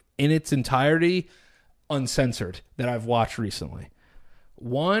in its entirety, uncensored, that I've watched recently.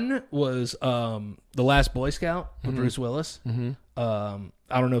 One was The Last Boy Scout with Bruce Willis. Mm-hmm.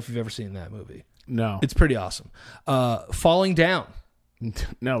 I don't know if you've ever seen that movie. No, It's pretty awesome. Falling Down.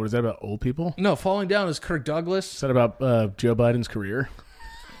 no. What is that about? Old people? No, Falling Down is Kirk Douglas. Is that about Joe Biden's career?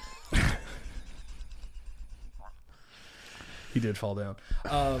 He did fall down.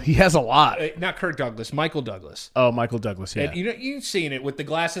 He has a lot. Not Kirk Douglas, Michael Douglas. Oh, Michael Douglas. Yeah. And you've seen it with the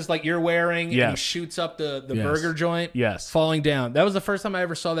glasses like you're wearing, and he Yes. shoots up the Yes. burger joint. Yes. Falling Down. That was the first time I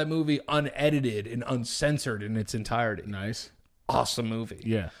ever saw that movie unedited and uncensored in its entirety. Nice. Awesome movie.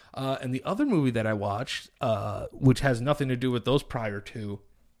 Yeah. And the other movie that I watched, which has nothing to do with those prior two,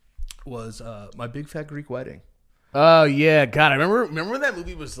 was My Big Fat Greek Wedding. Oh yeah, God, I remember when that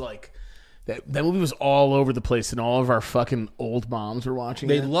movie was like That movie was all over the place, and all of our fucking old moms were watching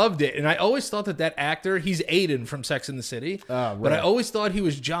They it. loved it, and I always thought that actor, he's Aiden from Sex and the City, but I always thought he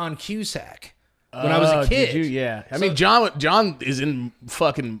was John Cusack when I was a kid. Did you? Yeah. I mean, John is in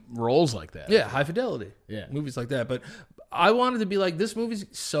fucking roles like that. Yeah, High Fidelity. Yeah. Movies like that. But I wanted to be like, this movie's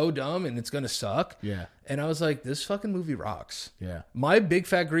so dumb and it's going to suck. Yeah. And I was like, this fucking movie rocks. Yeah. My Big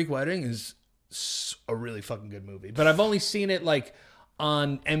Fat Greek Wedding is a really fucking good movie. But I've only seen it like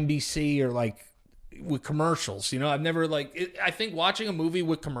on NBC or like with commercials. You know, I've never I think watching a movie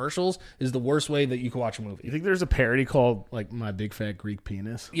with commercials is the worst way that you can watch a movie. You think there's a parody called like My Big Fat Greek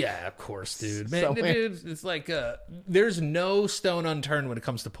Penis? Yeah, of course, dude. Man, Somewhere. dude, it's like there's no stone unturned when it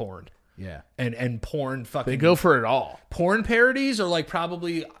comes to porn. Yeah. And porn fucking They go for it all. porn parodies are like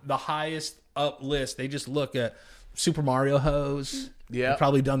probably the highest up list. They just look at Super Mario Hose. Yeah. You've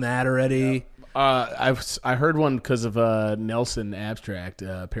probably done that already. I heard one because of Nelson Abstract.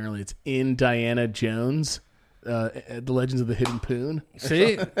 Apparently, it's in Diana Jones, The Legends of the Hidden Poon.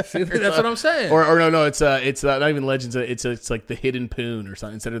 See, that's what I'm saying. Or no, it's not even Legends. It's like the Hidden Poon or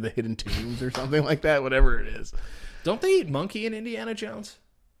something instead of the Hidden Tombs or something like that. Whatever it is. Don't they eat monkey in Indiana Jones?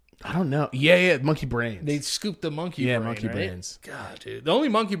 I don't know. Yeah, monkey brains. They scoop the monkey Yeah, brain, monkey right? brains. God, dude. The only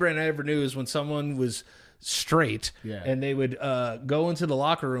monkey brain I ever knew is when someone was straight and they would go into the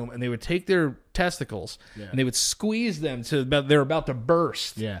locker room and they would take their testicles and they would squeeze them to they're about to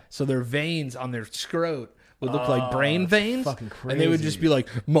burst. Yeah. So their veins on their scrot would look like brain veins. fucking And they would crazy. just be like,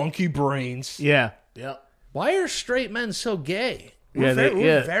 monkey brains. Yeah. Yeah. Why are straight men so gay? Yeah,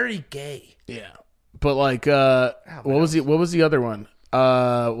 We're very gay. Yeah. But like what was the other one?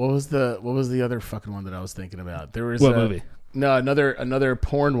 What was the other fucking one that I was thinking about? There was What movie? No, another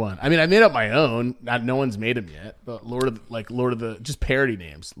porn one. I mean, I made up my own. No one's made them yet. But Lord of the just parody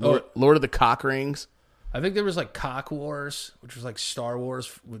names. Lord of the Cock Rings. I think there was like Cock Wars, which was like Star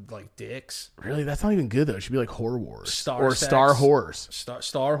Wars with like dicks. Really, that's not even good though. It should be like Horror Wars Star or Sex. Star Horrors.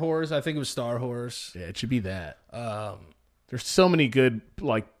 Star Whores. I think it was Star Whores. Yeah, it should be that. There's so many good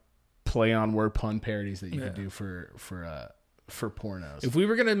like play on word pun parodies that you could do for pornos. If we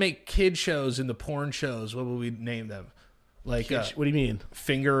were gonna make kid shows into porn shows, what would we name them? Like, what do you mean?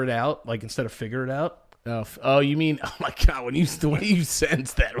 Figure It Out, like instead of Figure It Out. Oh, you mean? Oh my god! When you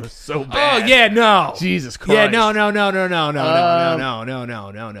sentenced that was so bad. Oh yeah, no. Jesus Christ! Yeah, no.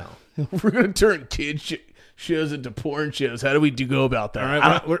 We're gonna turn kid shows into porn shows. How do we go about that? All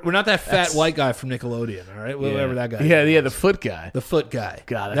right, we're not that fat white guy from Nickelodeon. All right, whatever that guy. Yeah, the foot guy. The foot guy.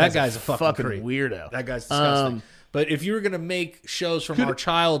 God, that guy's a fucking creep. weirdo. That guy's disgusting. But if you were gonna make shows from our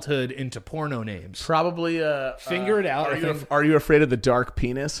childhood into porno names, Probably Figure It Out. Are you afraid of the dark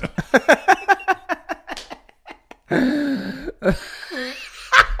penis?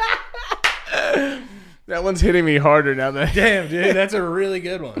 That one's hitting me harder now. Damn, dude, that's a really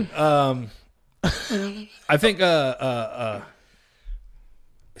good one. I think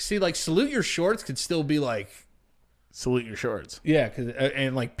see, like, Salute Your Shorts could still be like, Salute Your Shorts. yeah,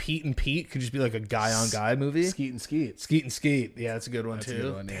 and like Pete and Pete could just be like a guy on guy movie. Skeet and Skeet. Skeet and Skeet, yeah, that's a good one That's a too.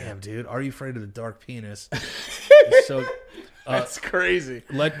 good one, yeah. Damn, dude, Are You Afraid of the Dark Penis? It's so That's crazy.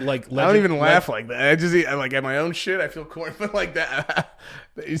 I I don't even laugh like that. I just like at my own shit. I feel corny, but like that.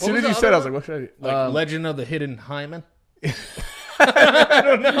 As soon as was you the said, I other was like, "What should I do?" like Legend of the Hidden Hymen. I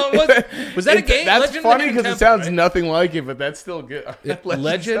don't know. Was that a game? That's Legend of the funny Hidden because it Temple, sounds right? nothing like it, but that's still good.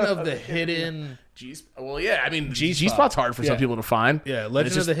 Legend of the Hidden. Well, yeah. I mean, G-spot. G-spot's hard for some Yeah. people to find. Yeah, And Legend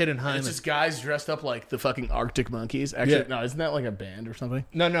it's of the just- Hidden and Hymen. It's just guys dressed up like the fucking Arctic Monkeys. Actually, Yeah. no, isn't that like a band or something?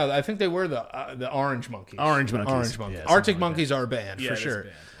 No, I think they were the Orange Monkeys. Orange Monkeys. Orange Monkeys. Yeah, Arctic something like Monkeys are a band Yeah, for it is a sure.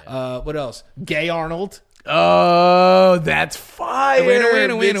 band, What else? Gay Arnold. Oh, that's fire!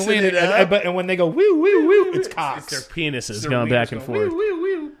 Win. Mixing it up. And when they go woo woo woo, it's cocks. It's their penises Their going penis back and going, forth. Woo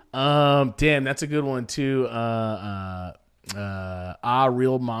woo woo. Damn, that's a good one too.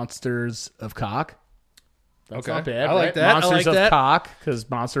 Real Monsters of Cock. That's Okay. not bad. I like right? that. I Monsters like of that. Cock, because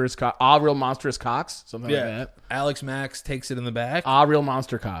Monster is Cock. Real Monstrous Cocks, something like Yeah. that. Alex Max takes it in the back. Real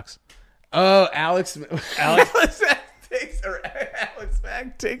Monster Cocks. Oh, Alex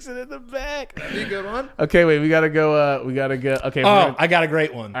Mack takes it in the back. That'd be a good one. Okay, wait, we gotta go. Okay. Oh, I got a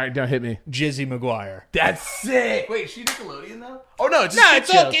great one. all right, don't hit me. Jizzy McGuire. That's sick. Wait, is she Nickelodeon though? Oh no, it's just No, kid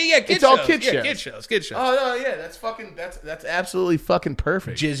it's shows. okay. Yeah, it's all kid shows. Kid shows. Oh no, yeah, that's absolutely fucking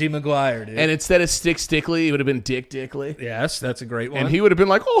perfect. Jizzy McGuire, dude. And instead of Stick Stickly, it would have been Dick Dickley. yes, that's a great one. And he would have been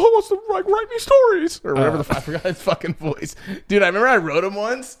like, "Oh, who wants to write me stories?" Or whatever the fuck. I forgot his fucking voice, dude. I remember I wrote him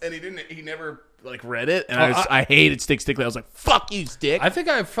once, and he never like read it, and I hated Stick Stickly. I was like, "Fuck you, Stick." I think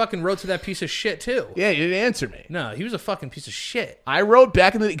I fucking wrote to that piece of shit too. Yeah, you didn't answer me. No, he was a fucking piece of shit. I wrote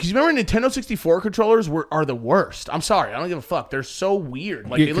back in the because you remember Nintendo 64 controllers are the worst. I'm sorry, I don't give a fuck. They're so weird.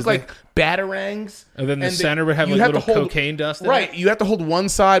 Like Yeah, they look 'cause like batarangs. And then the center would have you like have to little hold- cocaine dust in Right, it. you have to hold one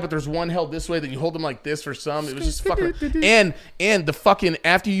side, but there's one held this way. Then you hold them like this for some. It was just fucking. And the fucking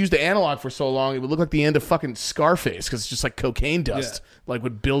after you use the analog for so long, it would look like the end of fucking Scarface because it's just like cocaine dust, like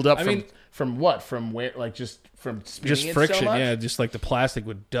would build up from what? From where? Like just from spinning Just it friction, so much? yeah. Just like the plastic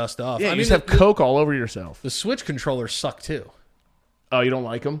would dust off. Yeah, I you mean, just have coke all over yourself. the Switch controllers suck too. Oh, you don't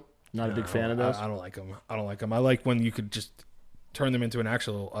like them? Not a big fan of those. I don't like them. I don't like them. I like when you could just turn them into an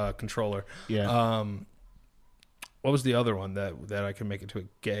actual controller. Yeah. What was the other one that I could make into a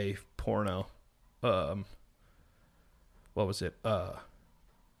gay porno? What was it?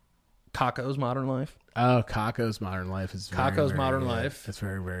 Kako's Modern Life. Oh, Kako's Modern Life is very, Kako's very Modern good. Life. That's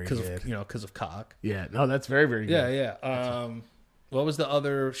very, very Because good. of cock. Yeah, no, that's very, very good. Yeah, yeah. What was the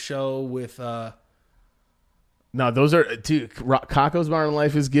other show with? No, those are dude. Kako's Modern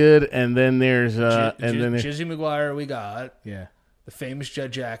Life is good, and then there's Jizzy McGuire. We got yeah, the famous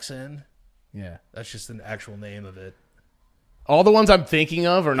Jed Jackson. yeah. That's just an actual name of it. All the ones I'm thinking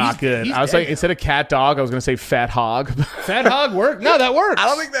of are not good. he's I was dead like, now. instead of cat dog, I was gonna say fat hog. Fat Hog work? No, that works. I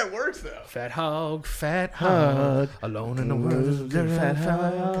don't think that works though. Fat Hog, alone in the world. Fat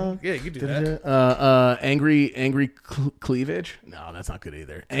hog. Yeah, you could do that. Angry cleavage. No, that's not good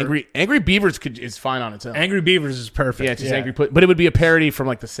either. Angry Beavers is fine on its own. Angry Beavers is perfect. Yeah, it's just angry, but it would be a parody from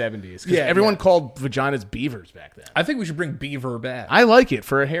like the 70s. Yeah, everyone yeah. called vaginas beavers back then. I think we should bring Beaver back. I like it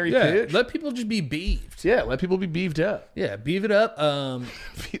for a hairy yeah, pitch. let people just be beaved. Yeah, let people be beefed up. Yeah, beef it up.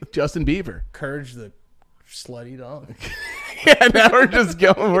 Justin Bieber. Courage the slutty dog. Yeah, now we're just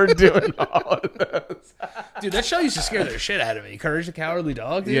going. We're doing all of those. Dude, that show used to scare the shit out of me. Courage the Cowardly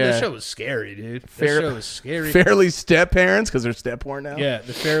Dog. Dude, Yeah. that show was scary, dude. That show was scary. Fairly step parents because they're step porn now. Yeah,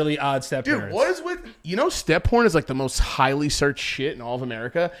 the Fairly Odd Step Dude, Parents. what is with step porn is like the most highly searched shit in all of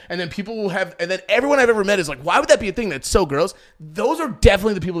America, and then people will have, and then everyone I've ever met is like, why would that be a thing? That's so gross. Those are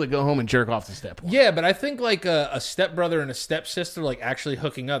definitely the people that go home and jerk off to step porn. Yeah, but I think like a stepbrother and a stepsister like actually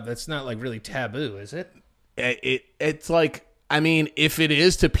hooking up, that's not like really taboo, is it? It's like, I mean, if it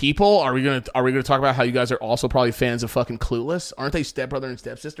is to people, are we gonna talk about how you guys are also probably fans of fucking Clueless? Aren't they stepbrother and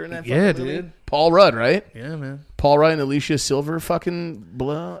stepsister in that? Yeah, fucking movie? dude. Paul Rudd, right? Yeah, man. Paul Rudd and Alicia Silver fucking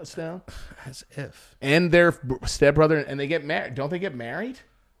blow us down. As if. And their stepbrother, and they get married. Don't they get married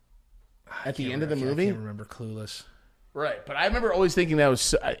at the end of the I movie? can't remember Clueless. Right, but I remember always thinking that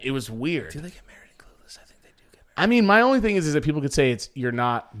was it was weird. Do they get married in Clueless? I think they do get married. I mean, my only thing is that people could say you're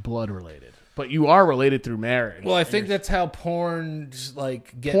not blood related, but you are related through marriage. Well, I think that's how porn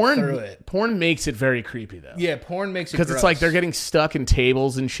like get through it. Porn makes it very creepy though. Yeah, porn makes it Because it's like they're getting stuck in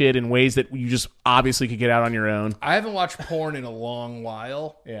tables and shit in ways that you just obviously could get out on your own. I haven't watched porn in a long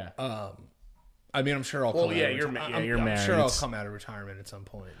while. Yeah. I mean, I'm sure I'll. Well, come yeah, out of you're reti- ma- yeah, I'm, you're I'm married. sure I'll It's- come out of retirement at some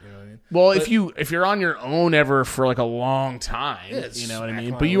point. You know what I mean? Well, But- if you're on your own ever for like a long time, Yeah, you know what I smack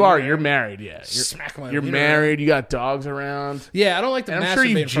mean. my But you're married, yeah. Smack my You're wiener. married. You got dogs around. Yeah, I don't like to And masturbate I'm sure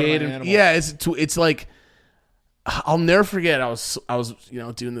you in front of my jaded. animals. Yeah, it's like I'll never forget. I was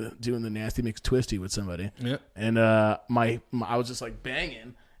doing the nasty mix twisty with somebody. Yeah. And my I was just like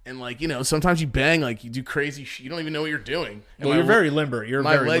banging. And like, sometimes you bang, like you do crazy shit. You don't even know what you're doing. And Well, you're very limber. You're a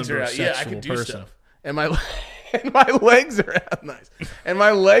my very legs limber are out. Yeah, I sexual can do person. stuff. And my legs are out. Nice. And my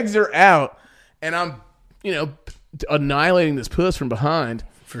legs are out. And I'm, annihilating this puss from behind.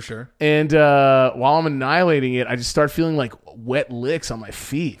 For sure. And while I'm annihilating it, I just start feeling like wet licks on my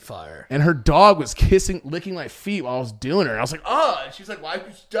feet. Fire. And her dog was licking my feet while I was doing her. And I was like, oh. And she's like, why'd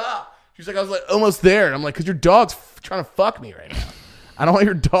you stop? She's like, I was like almost there. And I'm like, because your dog's trying to fuck me right now. I don't want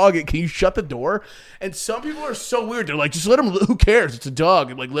your dog. Can you shut the door? And some people are so weird. They're like, just let him. Who cares? It's a dog.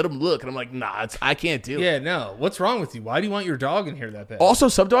 And like, let him look. And I'm like, nah, I can't do it. Yeah, no. What's wrong with you? Why do you want your dog in here that bad? Also,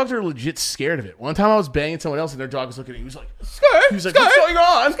 some dogs are legit scared of it. One time I was banging someone else and their dog was looking at me. He was like, Scared? He was like, what's going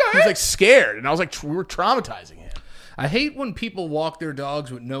on? He was like scared. And I was like, we were traumatizing him. I hate when people walk their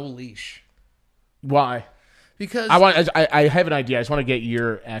dogs with no leash. Why? Because I have an idea. I just want to get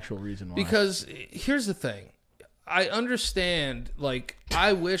your actual reason why. Because here's the thing. I understand, like,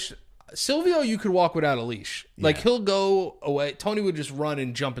 I wish Silvio, you could walk without a leash. Like, he'll go away. Tony would just run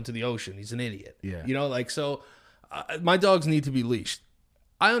and jump into the ocean. He's an idiot. Yeah. So my dogs need to be leashed.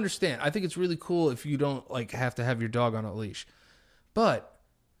 I understand. I think it's really cool if you don't, like, have to have your dog on a leash. But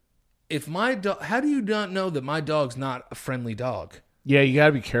if my dog, how do you not know that my dog's not a friendly dog? Yeah, you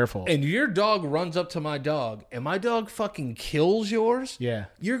gotta be careful. and your dog runs up to my dog, and my dog fucking kills yours, Yeah.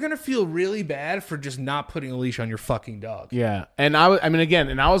 you're going to feel really bad for just not putting a leash on your fucking dog. Yeah, and I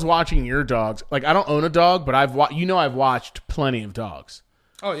was watching your dogs. Like, I don't own a dog, but I've watched plenty of dogs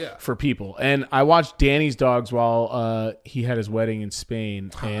Oh, yeah. for people, and I watched Danny's dogs while he had his wedding in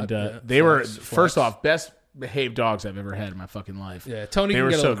Spain, and they were first off best behaved dogs I've ever had in my fucking life. Yeah, Tony They can were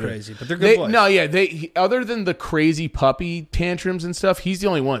get a so little good. crazy, but they're good boys. No, yeah, other than the crazy puppy tantrums and stuff, he's the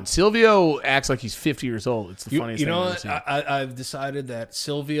only one. Silvio acts like he's 50 years old. It's the funniest You thing know I've what? ever seen. I've decided that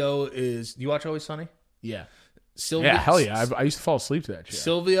Silvio is... You watch Always Sunny? Yeah. Silvio, Yeah, hell yeah. I used to fall asleep to that shit.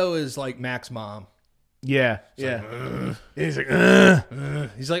 Silvio is like Mac's mom. Yeah. He's like,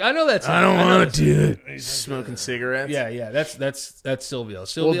 He's like, I know that's... I don't know want to that's- do it. He's smoking cigarettes. Yeah, that's Silvio.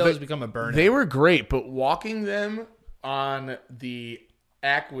 Silvio has become a burner. They were great, but walking them on the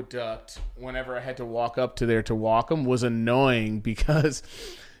aqueduct whenever I had to walk up to there to walk them was annoying because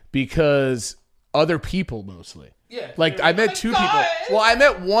other people mostly. Yeah. Like, I met two people. Well, I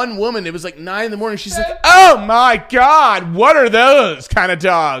met one woman. It was like 9 a.m. She's like, oh my God, what are those kind of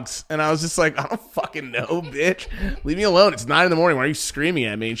dogs? And I was just like, I don't fucking know, bitch. Leave me alone. It's 9 a.m. Why are you screaming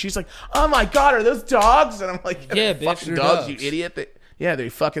at me? And she's like, oh my God, are those dogs? And I'm like, Yeah, they're bitch, fucking they're dogs, dogs. you idiot. They're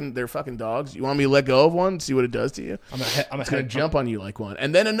fucking dogs. You want me to let go of one, see what it does to you? I'm It's gonna jump on you like one.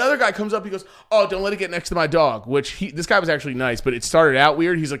 And then another guy comes up. He goes, "Oh, don't let it get next to my dog." Which this guy was actually nice, but it started out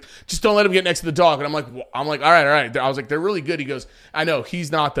weird. He's like, "Just don't let him get next to the dog." And I'm like, all right. I was like, "They're really good." He goes, "I know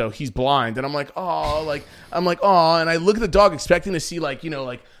he's not though. He's blind." And I'm like, "Oh," And I look at the dog expecting to see like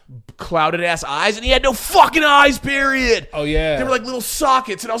clouded ass eyes, and he had no fucking eyes. Period. Oh, yeah. They were like little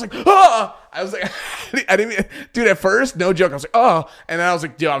sockets, and I was like, "Ah!" I was like, I didn't, dude. At first, no joke. I was like, "Oh," and then I was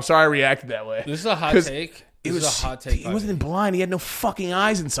like, "Dude, I'm sorry I reacted that way." This is a hot 'Cause take. It This was is a hot take. He by wasn't me. even blind. He had no fucking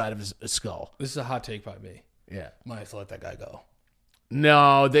eyes inside of his skull. This is a hot take by me. Yeah. Might have to let that guy go.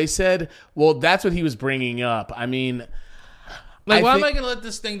 No, they said. Well, that's what he was bringing up. I mean, Like, why think- am I going to let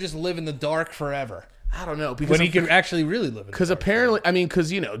this thing just live in the dark forever I don't know because when he could actually really live in the because dark? apparently, I mean,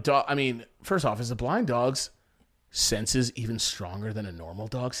 because first off, is a blind dog's senses even stronger than a normal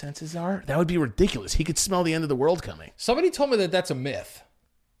dog's senses are? That would be ridiculous. He could smell the end of the world coming. Somebody told me that that's a myth.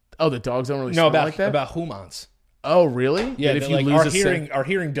 Oh, the dogs don't really smell like that. about humans. Oh, really? Yeah, That if like lose a scent- our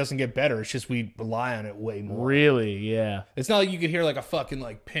hearing doesn't get better. It's just we rely on it way more. Really? Yeah. It's not like you could hear like a fucking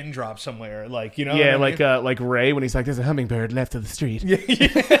like pin drop somewhere, like you know. Yeah, what I mean? like Ray when he's like, "There's a hummingbird left of the street." Yeah,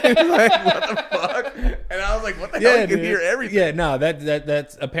 like, what the fuck? And I was like, "What the hell?" You can dude. hear everything. Yeah, no,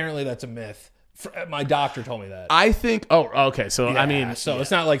 that's apparently that's a myth. My doctor told me that. I think. Oh, okay. So I mean, It's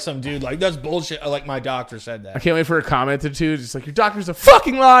not like some dude like that's bullshit. Like my doctor said that. I can't wait for a comment or two. Just like, your doctor's a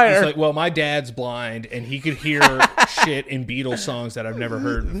fucking liar. It's like, well, my dad's blind and he could hear shit in Beatles songs that I've never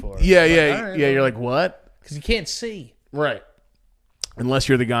heard before. yeah. all right, You're like, what? because he can't see. Right. Unless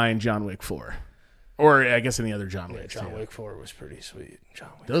you're the guy in John Wick 4, or I guess in the other John Wick. John too. Wick 4 was pretty sweet. John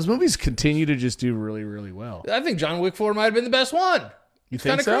Wick. Those movies continue to just do really, really well. I think John Wick 4 might have been the best one. You It's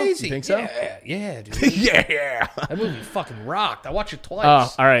think kind of so? crazy. You think so? Yeah, dude. Yeah. That movie fucking rocked. I watched it twice.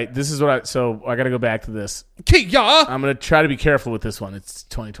 Oh, all right. This is what So I got to go back to this. Yeah. I'm gonna try to be careful with this one. It's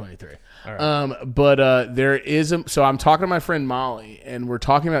 2023. But there is so I'm talking to my friend Molly, and we're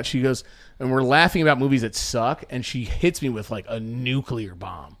talking about. She goes, and we're laughing about movies that suck, and she hits me with like a nuclear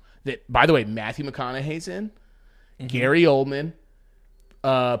bomb. That, by the way, Matthew McConaughey's in, Gary Oldman,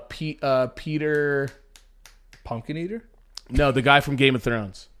 Peter. Pumpkin Eater? No, the guy from Game of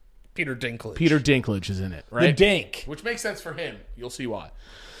Thrones. Peter Dinklage. Peter Dinklage is in it, the right? Dink. Which makes sense for him. You'll see why.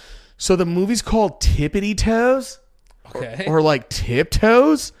 So the movie's called Tippity Toes, Okay. or like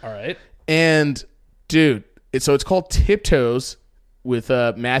Tiptoes. All right. And dude, it's called Tiptoes with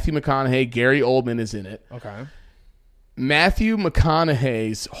Matthew McConaughey. Gary Oldman is in it. Okay. Matthew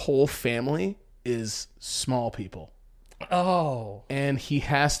McConaughey's whole family is small people, Oh. and he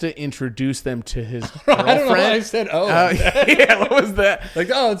has to introduce them to his girlfriend. I don't know why I said Yeah, what was that? Like,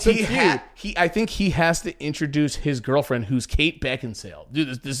 oh, it's so cute. I think he has to introduce his girlfriend, who's Kate Beckinsale. Dude,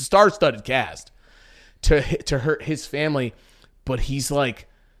 this is a star-studded cast to his family, but he's like,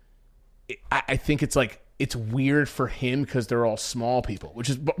 I think it's like it's weird for him because they're all small people,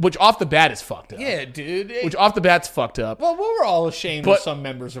 which off the bat is fucked up. Yeah, dude. Which off the bat's fucked up. Well, we're all ashamed But- of some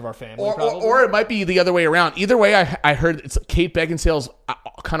members of our family, Or, probably. or it might be the other way around. Either way, I heard it's Kate Beckinsale's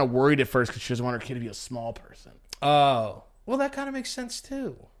kind of worried at first because she doesn't want her kid to be a small person. Oh. Well, that kind of makes sense,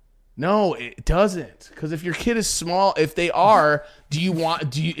 too. No, it doesn't. Because if your kid is small, if they are,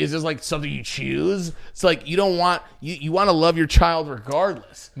 is this like something you choose? It's like you don't want, you want to love your child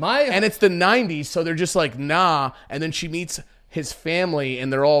regardless. And it's the 90s, so they're just like, nah. And then she meets his family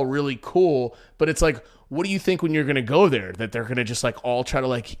and they're all really cool. But it's like, what do you think when you're gonna go there? That they're gonna just like all try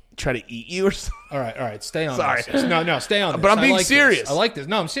to eat you or something? All right. Stay on. Sorry. This. No, stay on. This. But I'm being I like serious. This. I like this.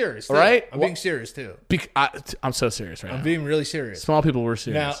 No, I'm serious. Too. Right? I'm being serious too. I'm so serious right now. I'm being really serious. Small people were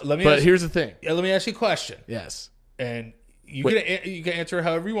serious. Now, let me but ask- here's the thing. Yeah, let me ask you a question, Yes. and you Wait. can answer it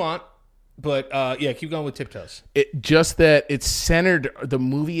however you want. But yeah, keep going with Tiptoes. It just that it's centered. The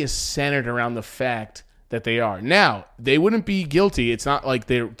movie is centered around the fact that they are. Now they wouldn't be guilty. It's not like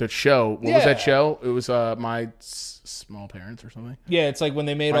the show. What was that show? It was My Small Parents or something. Yeah, it's like when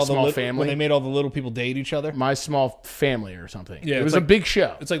they made My all the Small Family? when they made all the little people date each other. My Small Family or something. Yeah, it it's was like- a big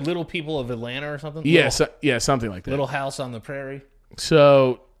show. It's like Little People of Atlanta or something. Yeah, Little, something like that. Little House on the Prairie.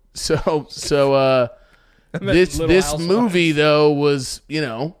 So this Little Housewives. movie though was,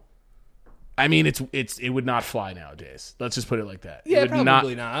 I mean it would not fly nowadays. Let's just put it like that. Yeah, it would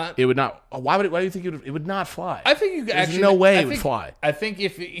probably not. It would not. Why do you think it would not fly? I think you There's actually no way I it would think- fly. I think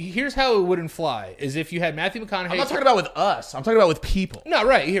here's how it wouldn't fly is if you had Matthew McConaughey. I'm not talking about with us. I'm talking about with people. No,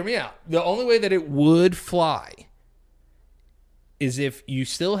 right. Hear me out. The only way that it would fly is if you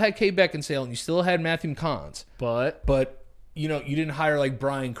still had Kate Beckinsale and you still had Matthew McConaughey, But you didn't hire like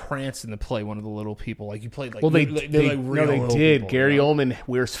Bryan Cranston to play one of the little people. Like you played like well, they they're like real no, they little did. people, Gary you know? Oldman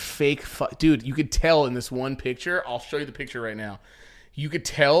wears fake. Dude, you could tell in this one picture. I'll show you the picture right now. You could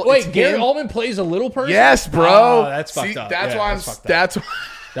tell. Wait, it's Gary him. Oldman plays a little person. Yes, bro. Oh, that's fucked See, up. That's Yeah, why that's fucked up. That's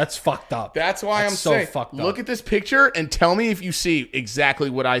That's fucked up. That's why That's I'm so saying. fucked up. Look at this picture and tell me if you see exactly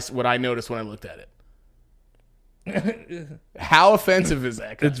what I noticed when I looked at it. How offensive is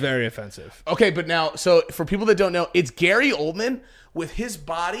that guy? It's very offensive. Okay, but now, so for people that don't know, it's Gary Oldman with his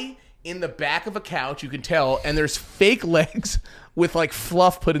body in the back of a couch, you can tell, and there's fake legs with like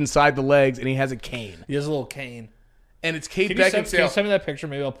fluff put inside the legs, and he has a cane. He has a little cane. And it's Kate Can you send Beckinsale. me that picture?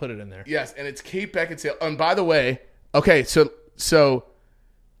 Maybe I'll put it in there. Yes, and it's Kate Beckinsale. And by the way, okay, so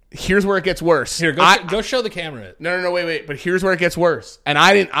here's where it gets worse. Here, go show the camera it. No, wait. But here's where it gets worse. And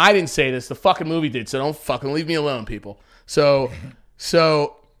I didn't say this. The fucking movie did. So don't fucking leave me alone, people. So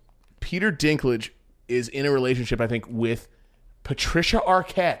Peter Dinklage is in a relationship, I think, with Patricia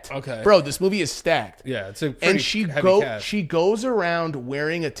Arquette. Okay. Bro, this movie is stacked. Yeah, it's a pretty And heavy cast. she goes around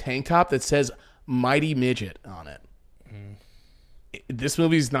wearing a tank top that says Mighty Midget on it. This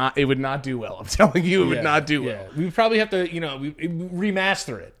movie's not. It would not do well. I'm telling you, it would not do well. Yeah, we probably have to,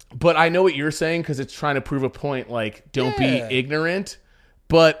 remaster it. But I know what you're saying because it's trying to prove a point. Like, don't Yeah. be ignorant.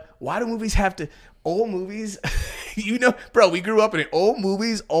 But why do movies have to? Old movies, bro. We grew up in it. Old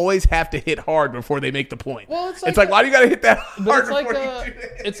movies always have to hit hard before they make the point. Well, it's it's like like why do you got to hit that hard? But it's like before you do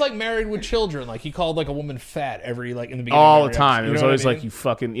it? it's like Married with Children. Like he called like a woman fat every like in the beginning. all of the every time. episode. It You was know what always I mean? like you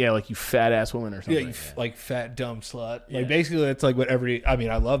fucking like you fat ass woman or Yeah, something. you like fat dumb slut. Like basically, that's like what every. I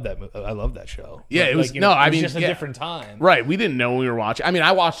mean, I love that. I love that show. Yeah, But, it was- like, no, I it was mean, just a yeah. different time. Right, we didn't know when we were watching. I mean,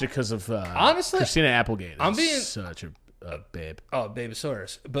 I watched it because of Honestly, Christina Applegate. I'm is being- such a babe. Oh,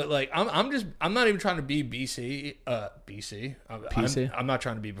 Babysaurus. But like, I'm not even trying to be BC. BC. PC? I'm not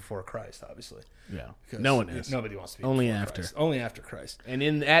trying to be before Christ, obviously. Yeah, 'Cause no one is. Nobody wants to be Only before after. Christ. Only after Christ. And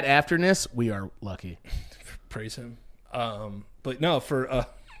in that afterness, we are lucky. Praise him. But no, for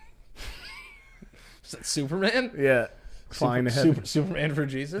is that Superman? Yeah, flying to heaven. Superman for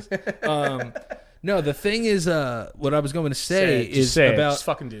Jesus. No, the thing is, what I was going to say is Just about. just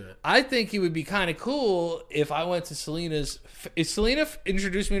fucking do it. I think it would be kind of cool if I went to Selena's. If Selena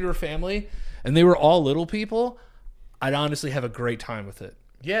introduced me to her family, and they were all little people, I'd honestly have a great time with it.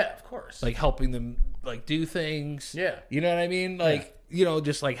 Yeah, of course. Like helping them, like do things. Yeah. you know what I mean. Like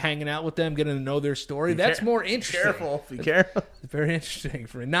just like hanging out with them, getting to know their story. That's more interesting. Careful. Be careful. It's very interesting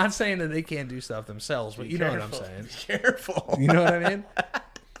for me. Not saying that they can't do stuff themselves, but you know what I'm saying. Be careful. You know what I mean?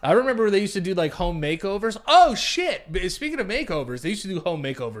 I remember they used to do like home makeovers. Oh shit! Speaking of makeovers, they used to do home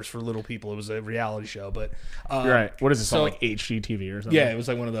makeovers for little people. It was a reality show, but You're right. What is this so- on like HGTV or something? yeah, it was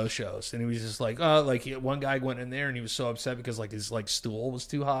like one of those shows, and he was just like, one guy went in there and he was so upset because like his like stool was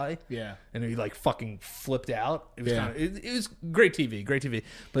too high. Yeah. and he like fucking flipped out. It was Yeah. it was great TV.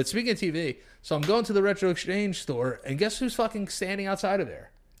 But speaking of TV, so I'm going to the Retro Exchange store, and guess who's fucking standing outside of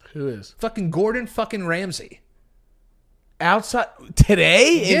there? Who is Fucking Gordon fucking Ramsay. outside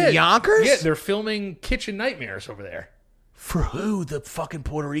today in Yonkers? Yeah, they're filming Kitchen Nightmares over there. For who? The fucking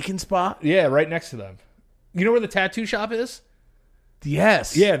Puerto Rican spot? Yeah, right next to them. You know where the tattoo shop is?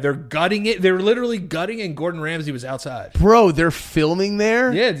 Yes. Yeah, they're gutting it. They're literally gutting, and Gordon Ramsay was outside. Bro, they're filming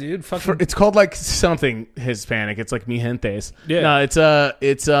there. Yeah, dude. Fucking. It's called like something Hispanic. It's like Mi Gentes. Yeah. No,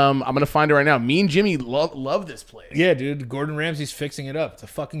 it's I'm gonna find it right now. Me and Jimmy love this place. Yeah, dude. Gordon Ramsay's fixing it up. It's a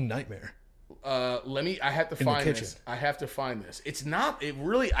fucking nightmare. I have to the find kitchen. this. I have to find this. It's not. It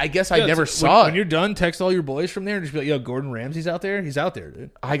really. I guess I Yeah, never it's- saw when it. you're done, text all your boys from there and just be like, "Yo, Gordon Ramsay's out there. He's out there,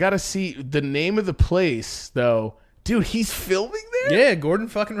 dude." I gotta see the name of the place though. Dude, he's filming there. Yeah, Gordon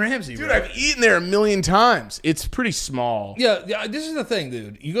fucking Ramsay, Dude, bro. I've eaten there a million times. It's pretty small. Yeah, this is the thing,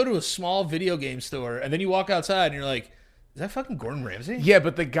 dude. You go to a small video game store and then you walk outside and you're like, "Is that fucking Gordon Ramsay?" Yeah,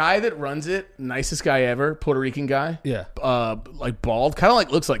 but the guy that runs it, nicest guy ever, Puerto Rican guy. Yeah. Like bald, kind of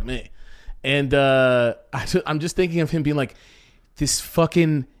like looks like me. And I'm just thinking of him being like, this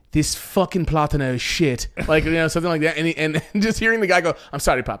fucking Platano is shit, like something like that. And just hearing the guy go, "I'm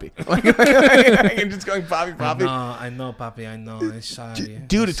sorry, Poppy," like, and just going, "Poppy, Poppy." I know, Papi. I know. I'm sorry,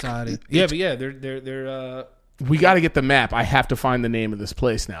 dude, it's sorry. Yeah, but yeah, they're. We got to get the map. I have to find the name of this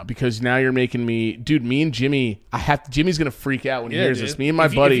place now because now you're making me, dude. Me and Jimmy, Jimmy's gonna freak out when he hears this. Me and my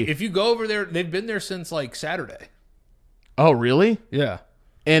buddy. If you go over there, they've been there since like Saturday. Oh, really? Yeah.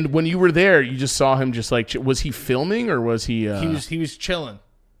 And when you were there, you just saw him just like, was he filming or was he? He was chilling.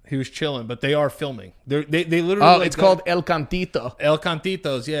 He was chilling, but they are filming. They literally. Oh, like, it's called El Cantito. El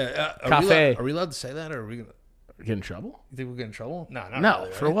Cantitos. Yeah. Cafe. Are we allowed to say that, or are we gonna? Get in trouble? You think we'll get in trouble? No, not No,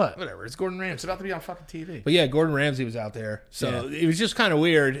 really, for right? what? Whatever. It's Gordon Ramsay. It's about to be on fucking TV. But yeah, Gordon Ramsay was out there, so Yeah. it was just kind of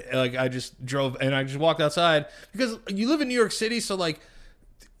weird. Like I just drove and I just walked outside because you live in New York City, so like.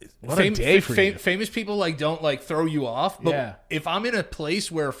 What a day for you. Famous people like don't like throw you off. But Yeah. if I'm in a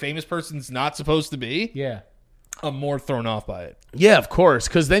place where a famous person's not supposed to be, Yeah. I'm more thrown off by it. Yeah, of course.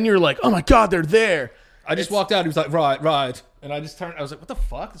 Because then you're like, oh my God, they're there. I just walked out. He was like, right. And I just turned. I was like, what the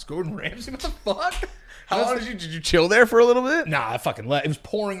fuck? It's Gordon Ramsay? What the fuck? How long did you chill there for a little bit? Nah, I fucking left. It was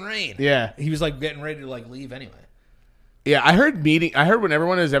pouring rain. Yeah. He was like getting ready to like leave anyway. Yeah, I heard when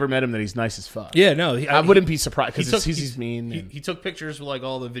everyone has ever met him that he's nice as fuck. Yeah, no. I wouldn't be surprised because he's mean. He took pictures with like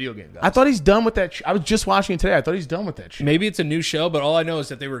all the video game guys. I thought he's done with that. I was just watching it today. I thought he's done with that shit. Maybe it's a new show, but all I know is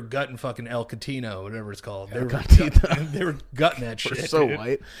that they were gutting fucking El Catino, whatever it's called. They were gutting that shit. We're so dude.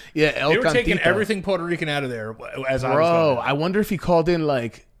 white. Yeah, El They were taking Cantito. everything Puerto Rican out of there as I was Bro, going. I wonder if he called in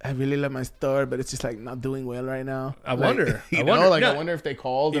like, I really love my store, but it's just like not doing well right now. I wonder. I No, wonder if they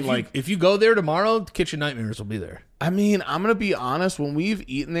called and like. if you go there tomorrow, Kitchen Nightmares will be there. I mean, I'm gonna be honest. When we've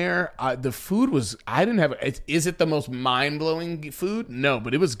eaten there, the food was. I didn't have. Is it the most mind blowing food? No,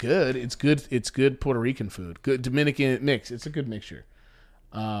 but it was good. It's good. It's good Puerto Rican food. Good Dominican mix. It's a good mixture.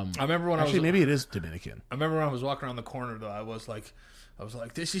 I remember when Actually, maybe it is Dominican. I remember when I was walking around the corner though. I was like,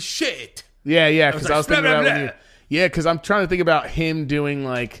 this is shit. Yeah, because I was like, thinking about blah, when blah, you. blah. Yeah, because I'm trying to think about him doing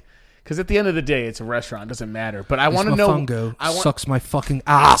like. Because at the end of the day, it's a restaurant. It doesn't matter. But I want to know. Sucks my fucking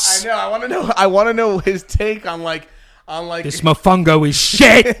ass. I know. I want to know. I want to know his take on like. This mofongo is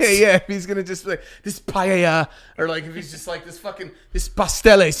shit. Yeah, if he's gonna just be like this paella, or like if he's just like this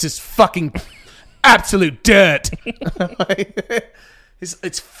pastel is just fucking absolute dirt.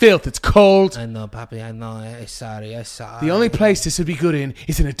 It's filth. It's cold. I know, Papi. I know. I'm sorry. The only place this would be good in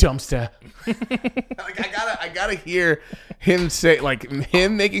is in a dumpster. Like I gotta hear him say like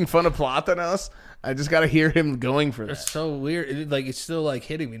him making fun of Platanos. I just gotta hear him going for that. It's so weird. It's still like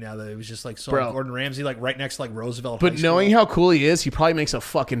hitting me now that it was just like so Bro. Gordon Ramsay like right next to like Roosevelt. But High School. knowing how cool he is, he probably makes a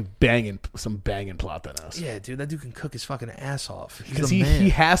fucking banging Platanos. Yeah, dude, that dude can cook his fucking ass off. He's Because the man. he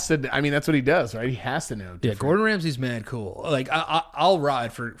has to. I mean, that's what he does, right? He has to know. Yeah, different- Gordon Ramsay's mad cool. Like I'll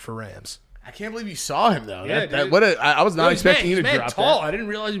ride for Rams. I can't believe you saw him though. Yeah, That, dude. I was not expecting you to he's mad drop tall. that. I didn't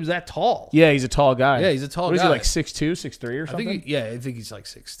realize he was that tall. Yeah, he's a tall guy. Yeah, he's a tall What is guy. he, like 6'2", 6'3", or I something? think I think he's like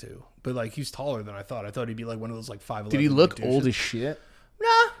 6'2", but like he's taller than I thought. I thought he'd be like one of those like 5'11". Did he look douches. old as shit? Nah,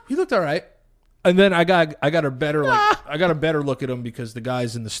 he looked all right. And then I got a better I got a better look at him because the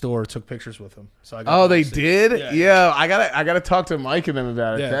guys in the store took pictures with him. So I got Oh, to they see. did? Yeah. I gotta talk to Mike and them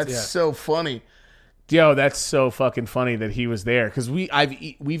about it. Yeah, That's yeah. so funny. Yo, that's so fucking funny that he was there because we've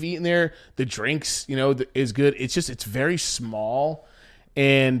eaten there. The drinks, is good. It's very small,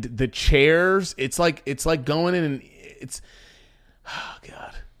 and the chairs. It's like going in and it's. Oh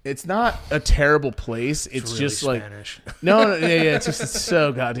God. It's not a terrible place. It's really just like Spanish. no, yeah. It's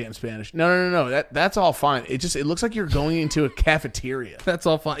so goddamn Spanish. No. That's all fine. It looks like you're going into a cafeteria. That's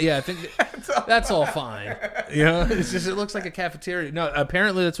all fine. Yeah, I think that's all fine. You know, it looks like a cafeteria. No,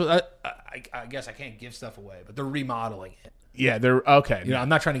 apparently that's what I guess I can't give stuff away, but they're remodeling it. Yeah, they're okay. You know, I'm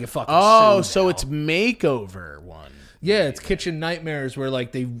not trying to get fucking. Oh, sued so now. it's makeover one. Yeah, it's Kitchen Nightmares where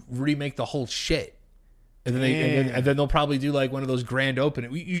like they remake the whole shit, and then and then they'll probably do like one of those grand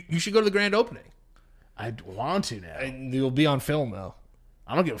opening. You should go to the grand opening, I want to now. and you'll be on film though.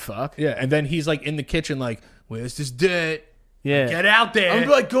 I don't give a fuck. Yeah, and then he's like in the kitchen, like, "Where's this dirt? Yeah. Get out there!" I'm gonna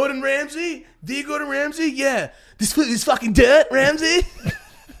be like, Gordon Ramsay? The Gordon Ramsay? Yeah. This fucking dirt, Ramsay?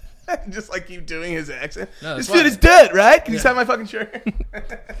 Just like you doing his accent. No, this that's food fine. is dirt, right? Can you sign my fucking shirt? Can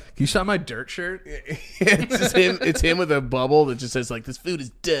you sign my dirt shirt? It's just him. It's him with a bubble that just says like, "This food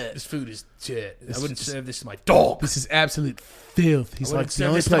is dirt. This food is shit. I wouldn't serve this to my dog. This is absolute filth." He's like, wouldn't "The serve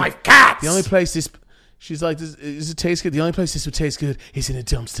only this to my place, cats." the only place this." She's like, "Does it taste good? The only place this would taste good is in a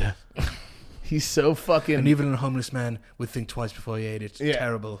dumpster." He's so fucking. And even a homeless man would think twice before he ate it. Yeah.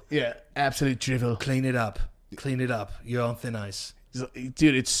 Terrible. Yeah, absolute drivel. Clean it up. Clean it up. You're on thin ice. He's like,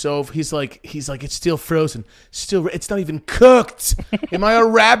 dude, it's so. He's like, it's still frozen. Still, it's not even cooked. Am I a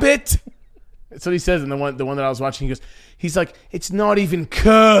rabbit? That's what he says in the one that I was watching. He's like, it's not even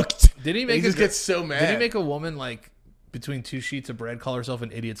cooked. Did he And make? he just gets so mad. Did he make a woman like between two sheets of bread call herself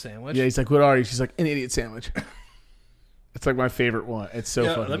an idiot sandwich? Yeah, he's like, what are you? She's like, an idiot sandwich. It's like my favorite one. It's so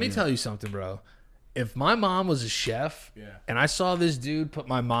Yeah, funny. let me tell you something, bro. If my mom was a chef, and I saw this dude put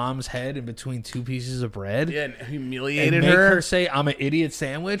my mom's head in between two pieces of bread, Yeah, and and humiliated make her. her say I'm an idiot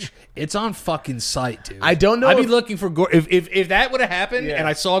sandwich, it's on fucking sight, dude. I don't know I'd be if- looking for if that would have happened, Yeah. and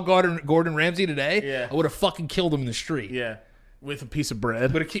I saw Gordon Ramsay today, Yeah. I would have fucking killed him in the street. Yeah, with a piece of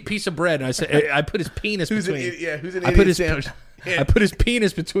bread. But a piece of bread, and I said I put his penis Who's an between. idiot? Yeah, who's an I idiot put his sandwich? I put his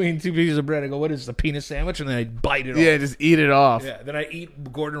penis between two pieces of bread. I go, what is this, a penis sandwich? And then I bite it off. Yeah, just eat it off. Yeah, then I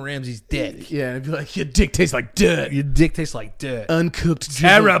eat Gordon Ramsay's dick. Yeah, and I'd be like, your dick tastes like dirt. Your dick tastes like dirt. Uncooked.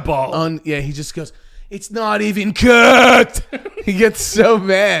 Terrible. Yeah, he just goes, it's not even cooked. He gets so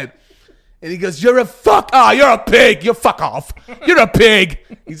mad. And he goes, you're a pig. You fuck off. You're a pig.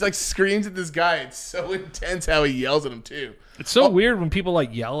 He's like screams at this guy. It's so intense how he yells at him too. It's so weird when people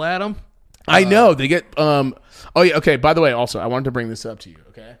like yell at him. I know. They get oh yeah, okay, by the way, also I wanted to bring this up to you,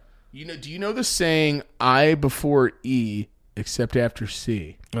 okay? Do you know the saying I before E except after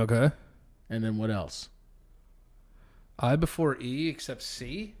C? Okay. And then what else? I before E except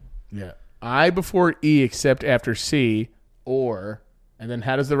C? Yeah. I before E except after C, or, and then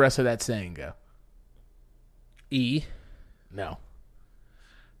how does the rest of that saying go? E. No.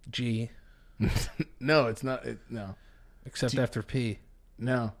 G. No, it's not. No. Except after P.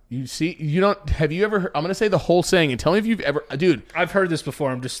 No. You see, you don't, have you ever heard, I'm going to say the whole saying and tell me if you've ever, dude, I've heard this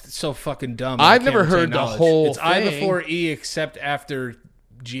before. I'm just so fucking dumb. I've I can't never retain heard the knowledge. whole It's I thing. before E except after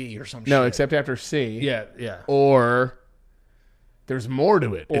G or some shit. no, except after C. Yeah, yeah. Or there's more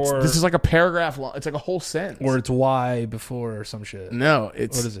to it. Or- This is like a paragraph long. It's like a whole sentence. Or it's Y before or some shit. No,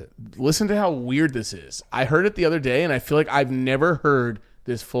 it's. What is it? Listen to how weird this is. I heard it the other day, and I feel like I've never heard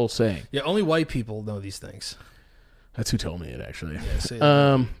this full saying. Yeah, only white people know these things. That's who told me it, actually. say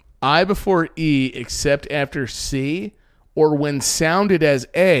that. I before E except after C, or when sounded as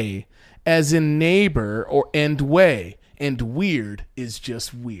A, as in neighbor or and way, and weird is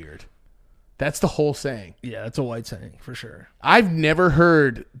just weird. That's the whole saying. Yeah, that's a white saying for sure. I've never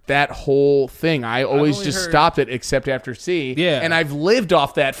heard that whole thing. I always only just heard- stopped it except after C. Yeah. And I've lived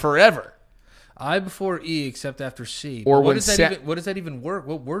off that forever. I before E except after C. Or But what when does that sa- even? What does that even work?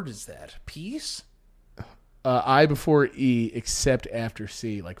 What word is that? Peace? I before E except after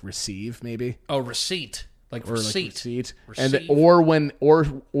C, like receive maybe, Oh, receipt. Like or receipt. like receipt, and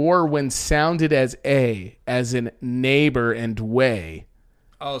Receive. or when sounded as A, as in neighbor and way,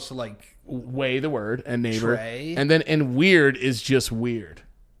 Oh, so like way the word and neighbor, Tray. and then and weird is just weird.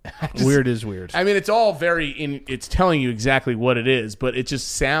 weird is weird. I mean, it's all it's telling you exactly what it is, but it just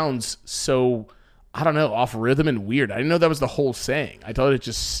sounds so, I don't know, off rhythm and weird. I didn't know that was the whole saying. I thought it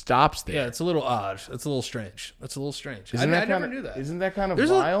just stops there. Yeah, it's a little odd. It's a little strange. That's a little strange. Isn't I that never kinda, knew that. Isn't that kind of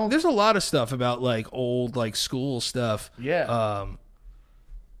There's wild? there's a lot of stuff about like old like school stuff. Yeah.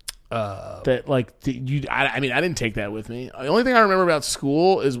 That like I mean, I didn't take that with me. The only thing I remember about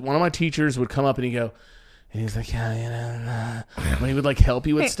school is one of my teachers would come up and he's like, yeah, you know, when he would like help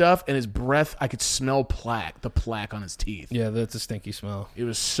you with stuff, and his breath, I could smell the plaque on his teeth. Yeah, that's a stinky smell. It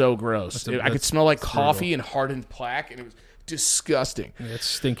was so gross. I could smell like coffee and hardened plaque, and it was disgusting. Yeah, it's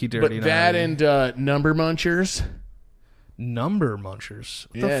stinky, dirty. But that gnarly. and number munchers. number munchers.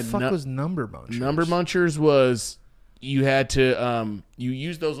 What Yeah, the fuck was number munchers? Number munchers was you had to you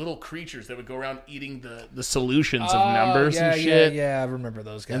use those little creatures that would go around eating the solutions of numbers yeah, and shit. Yeah, I remember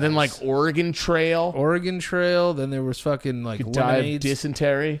those guys. And then like Oregon Trail, Oregon Trail. Then there was fucking like die of lemonades,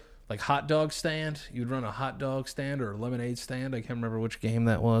 dysentery. like hot dog stand. You'd run a hot dog stand or a lemonade stand. I can't remember which game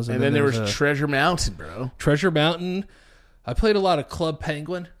that was. And then there was a Treasure Mountain, bro. Treasure Mountain. I played a lot of Club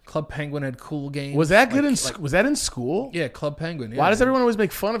Penguin. Club Penguin had cool games. Was that good was that in school? Yeah, Club Penguin. Yeah, Why does man. everyone always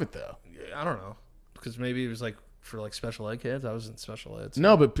make fun of it though? I don't know. Because maybe it was like for like special ed kids. I was in special ed. so-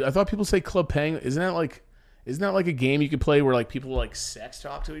 No, but I thought people say Club Penguin. Isn't that like a game you could play where like people like sex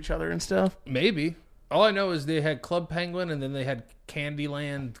talk to each other and stuff? Maybe. All I know is they had Club Penguin and then they had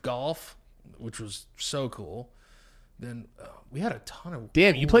Candyland Golf, which was so cool. Then we had a ton of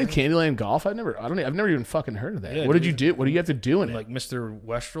Damn, you cool played games. Candyland Golf? I've never even fucking heard of that. Yeah, what did dude. you do? What do you have to do in it? Like Mr.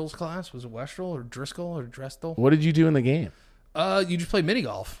 Westrel's class. Was it Westrel or Driscoll or Drestel? What did you do in the game? You just play mini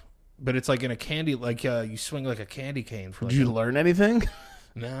golf, but it's like in a candy, like you swing like a candy cane for. Like Did you learn anything,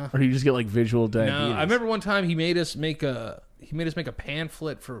 Nah. or do you just get like visual diabetes? No, I remember one time he made us make a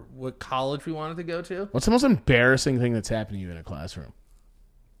pamphlet for what college we wanted to go to. What's the most embarrassing thing that's happened to you in a classroom?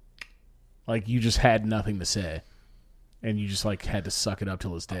 Like you just had nothing to say, and you just like had to suck it up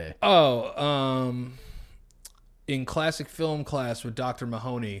till this day. Oh, in classic film class with Dr.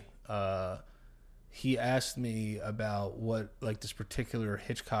 Mahoney, he asked me about what like this particular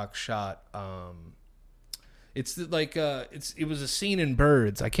Hitchcock shot. It's like it was a scene in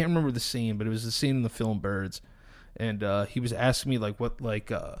Birds. I can't remember the scene, but it was a scene in the film Birds, and he was asking me like what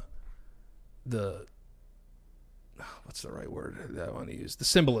like the what's the right word that I want to use? The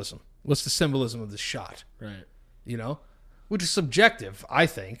symbolism. What's the symbolism of the shot? Right. You know, which is subjective, I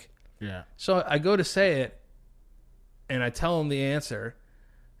think. Yeah. So I go to say it, and I tell him the answer,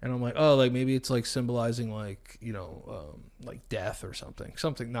 and I'm like, oh, like maybe it's like symbolizing like, you know, like death or something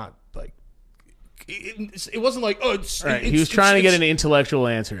not like it wasn't like, oh, it's Right. it's, He was trying to get it's- an intellectual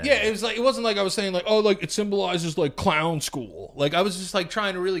answer. out of yeah, it. it was like it wasn't like I was saying like, oh, like it symbolizes like clown school. Like I was just like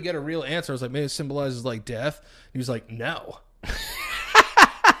trying to really get a real answer. I was like, maybe it symbolizes like death. He was like, no.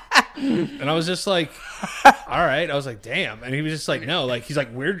 And I was just like, all right. I was like, damn. And he was just like, no. Like he's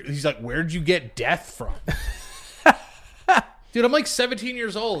like, where'd you get death from? Dude, I'm like 17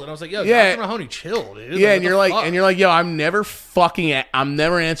 years old, and I was like, yo, Yeah. Dr. Mahoney, chill, dude. Yeah, what and the you're fuck? like, yo, I'm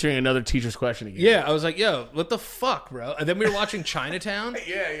never answering another teacher's question again. Yeah, I was like, yo, what the fuck, bro? And then we were watching Chinatown.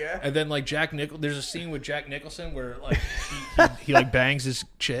 Yeah. And then like there's a scene with Jack Nicholson where like he like bangs his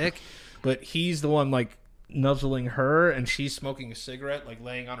chick, but he's the one like nuzzling her, and she's smoking a cigarette, like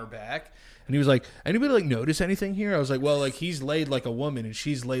laying on her back. And he was like, anybody like notice anything here? I was like, well, like he's laid like a woman and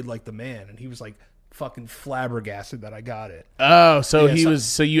she's laid like the man. And he was like fucking flabbergasted that I got it. Oh, so Yeah,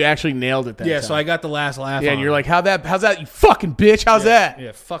 so you actually nailed it that Yeah, time. so I got the last laugh. Yeah, on and you're it. like, how's that, you fucking bitch? How's that?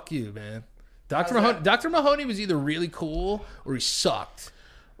 Yeah, fuck you, man. Dr. Mahoney was either really cool or he sucked.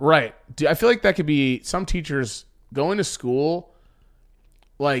 Right. Dude, I feel like that could be some teachers going to school,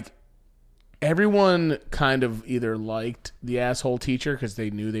 like everyone kind of either liked the asshole teacher because they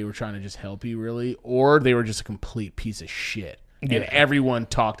knew they were trying to just help you really, or they were just a complete piece of shit. And Yeah. everyone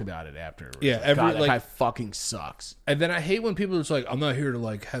talked about it after. Yeah, Like, God, that like- guy fucking sucks. And then I hate when people are just like, I'm not here to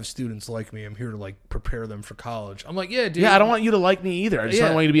like have students like me. I'm here to like prepare them for college. I'm like, yeah, dude. Yeah, I don't want you to like me either. I just Yeah.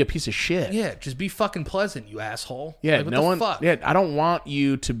 don't want you to be a piece of shit. Yeah, just be fucking pleasant, you asshole. Yeah, like, what no the one. Fuck? Yeah, I don't want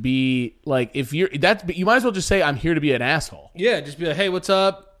you to be like if you're that. You might as well just say I'm here to be an asshole. Yeah, just be like, hey, what's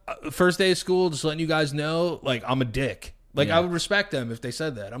up? First day of school, just letting you guys know, like, I'm a dick. Like, I would respect them if they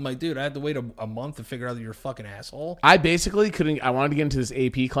said that. I'm like, dude, I had to wait a month to figure out that you're a fucking asshole. I basically couldn't. I wanted to get into this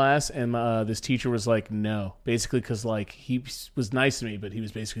AP class, and this teacher was like, "No," basically because like he was nice to me, but he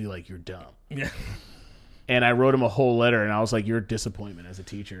was basically like, "You're dumb." Yeah, And I wrote him a whole letter, and I was like, "You're a disappointment as a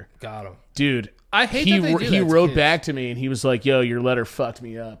teacher, got him. dude." I hate he that they do he that to wrote kids. back to me, and he was like, "Yo, your letter fucked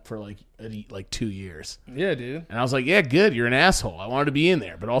me up for like 2 years." Yeah, dude. And I was like, "Yeah, good. You're an asshole. I wanted to be in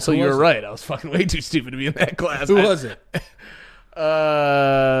there, but also Who you were was it? right. I was fucking way too stupid to be in that class." Who was it?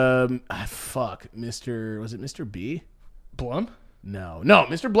 Fuck, was it Mr. B? Blum? No,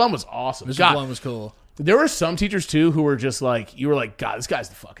 Mr. Blum was awesome. Mr. God, Blum was cool. there were some teachers too who were just like, you were like, God, this guy's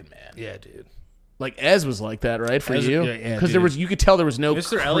the fucking man. Yeah, dude. Like Ez was like that, right? For Ez- you, yeah, because there dude. was, you could tell there was no Mr.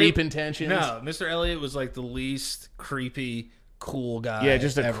 creep Elliott? intentions. No, Mr. Elliott was like the least creepy, cool guy. Yeah,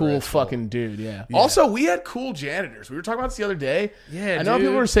 just a ever cool at school. fucking dude. Yeah. Also, we had cool janitors. We were talking about this the other day. Yeah, I know dude.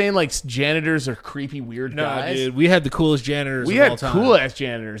 people were saying like janitors are creepy, weird No, guys. dude, we had the coolest janitors We of all had time. cool ass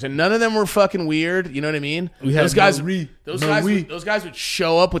janitors, and none of them were fucking weird. You know what I mean? We had those guys. Marie. Those Marie. guys would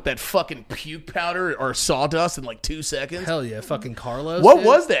show up with that fucking puke powder or sawdust in like 2 seconds. Hell yeah, fucking Carlos. What dude.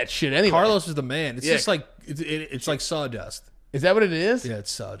 was that shit anyway? Carlos was the man. It's Yeah. just like it's like sawdust. Is that what it is? Yeah,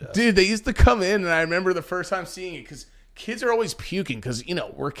 it's sawdust. Dude, they used to come in, and I remember the first time seeing it because kids are always puking because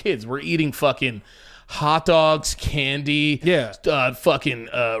we're kids. We're eating fucking hot dogs, candy, Yeah. fucking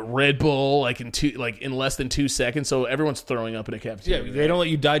Red Bull, like in less than 2 seconds. So everyone's throwing up in a Yeah, cafeteria. they don't let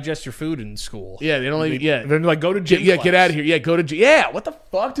you digest your food in school. Yeah, they don't. Yeah, They're like, go to gym. get class. out of here. Yeah, go to yeah. What the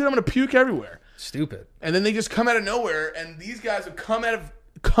fuck, dude? I'm gonna puke everywhere. Stupid. And then they just come out of nowhere, and these guys would come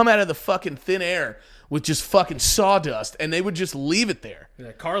out of the fucking thin air with just fucking sawdust, and they would just leave it there.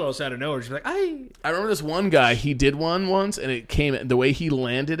 Yeah, Carlos out of nowhere, just like, I I remember this one guy. He did one once, and it came the way he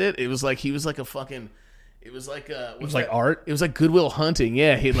landed it. It was like he was like a fucking. It was like it was like art? It was like Goodwill Hunting.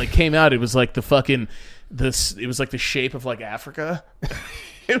 Yeah, he like came out. It was like the fucking this. It was like the shape of like Africa.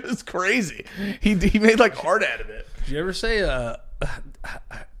 It was crazy. He made like art out of it. Did you ever say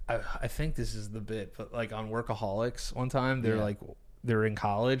I think this is the bit, but like on Workaholics one time they're in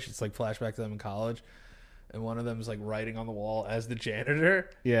college. It's like flashback to them in college. And one of them is like writing on the wall as the janitor.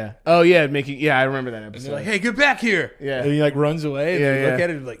 Yeah. Oh yeah, I remember that And episode. they're like, "Hey, get back here!" Yeah. And he like runs away. And Yeah, you look yeah. at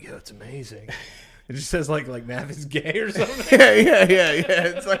it and like, "Yo, it's amazing." It just says like Mav is gay or something. yeah.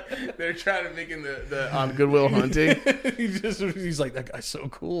 It's like they're trying to make him the on Goodwill Hunting. He's like, "That guy's so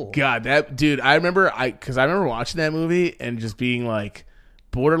cool." God, that dude. I remember watching that movie and just being like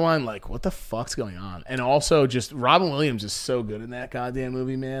borderline like, what the fuck's going on? And also just Robin Williams is so good in that goddamn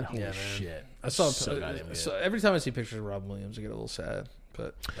movie, man. Holy shit. I saw So goddamn good. so every time I see pictures of Robin Williams, I get a little sad.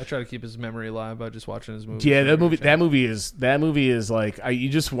 But I try to keep his memory alive by just watching his movies. Yeah, that movie is like you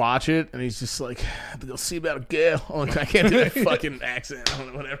just watch it and he's just like, I have to go see about a girl. Like, I can't do that fucking accent,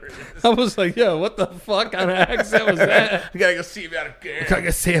 whatever it is. I was like, yo, what the fuck kind of accent was that? I gotta go see about a girl.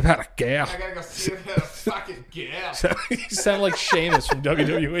 Gotta say about a gal. I gotta go see about a fucking girl. You sound like Sheamus from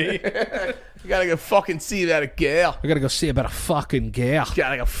WWE. You gotta go fucking see about a girl. I gotta go see about a fucking gal.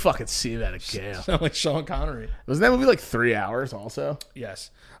 Gotta go fucking see about a girl. Sound like Sean Connery. Wasn't that movie like 3 hours also?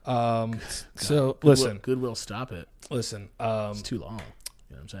 Yes. So listen, Goodwill, stop it. listen. It's too long.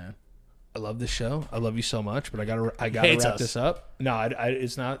 You know what I'm saying? I love this show. I love you so much, but I gotta Hates wrap us. this up. No,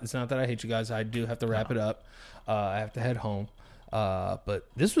 it's not that I hate you guys. I do have to wrap it up. I have to head home. But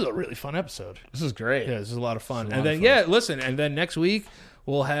this was a really fun episode. This is great. Yeah, this is a lot of fun. This is a And lot then of fun. listen, and then next week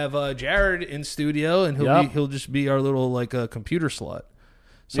we'll have Jared in studio, and Yep. he'll just be our little like computer slut.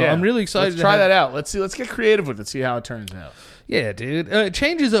 So Yeah. I'm really excited. Let's to try have- that out. Let's get creative with it. See how it turns out. Yeah, dude.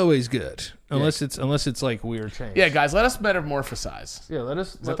 Change is always good, unless it's like weird change. Yeah, guys, let us metamorphosize. Yeah. Let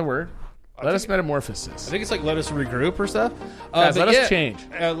us. Is that the word? Let us metamorphosis. I think it's like let us regroup or stuff. Guys, but let us change.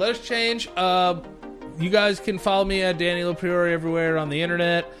 Let us change. You guys can follow me at Danny LaPriori everywhere on the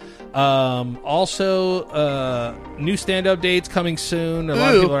internet. Also, new stand-up dates coming soon. A lot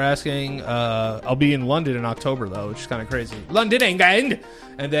of Ooh. people are asking. I'll be in London in October, though, which is kind of crazy. London, England!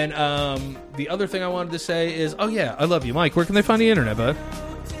 And then the other thing I wanted to say is, oh, yeah, I love you. Mike, where can they find the internet, bud?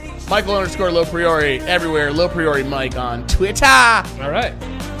 Michael_Lopriori everywhere. Lopriori Mike on Twitter. All right.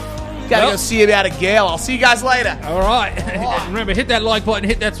 Gotta Well- go see about a gal. I'll see you guys later. All right. Remember, hit that like button,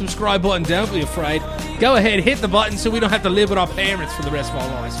 hit that subscribe button. Don't be afraid. Go ahead, hit the button so we don't have to live with our parents for the rest of our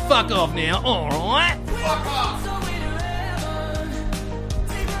lives. Fuck off now. All right.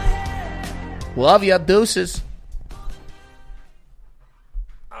 Love ya, deuces.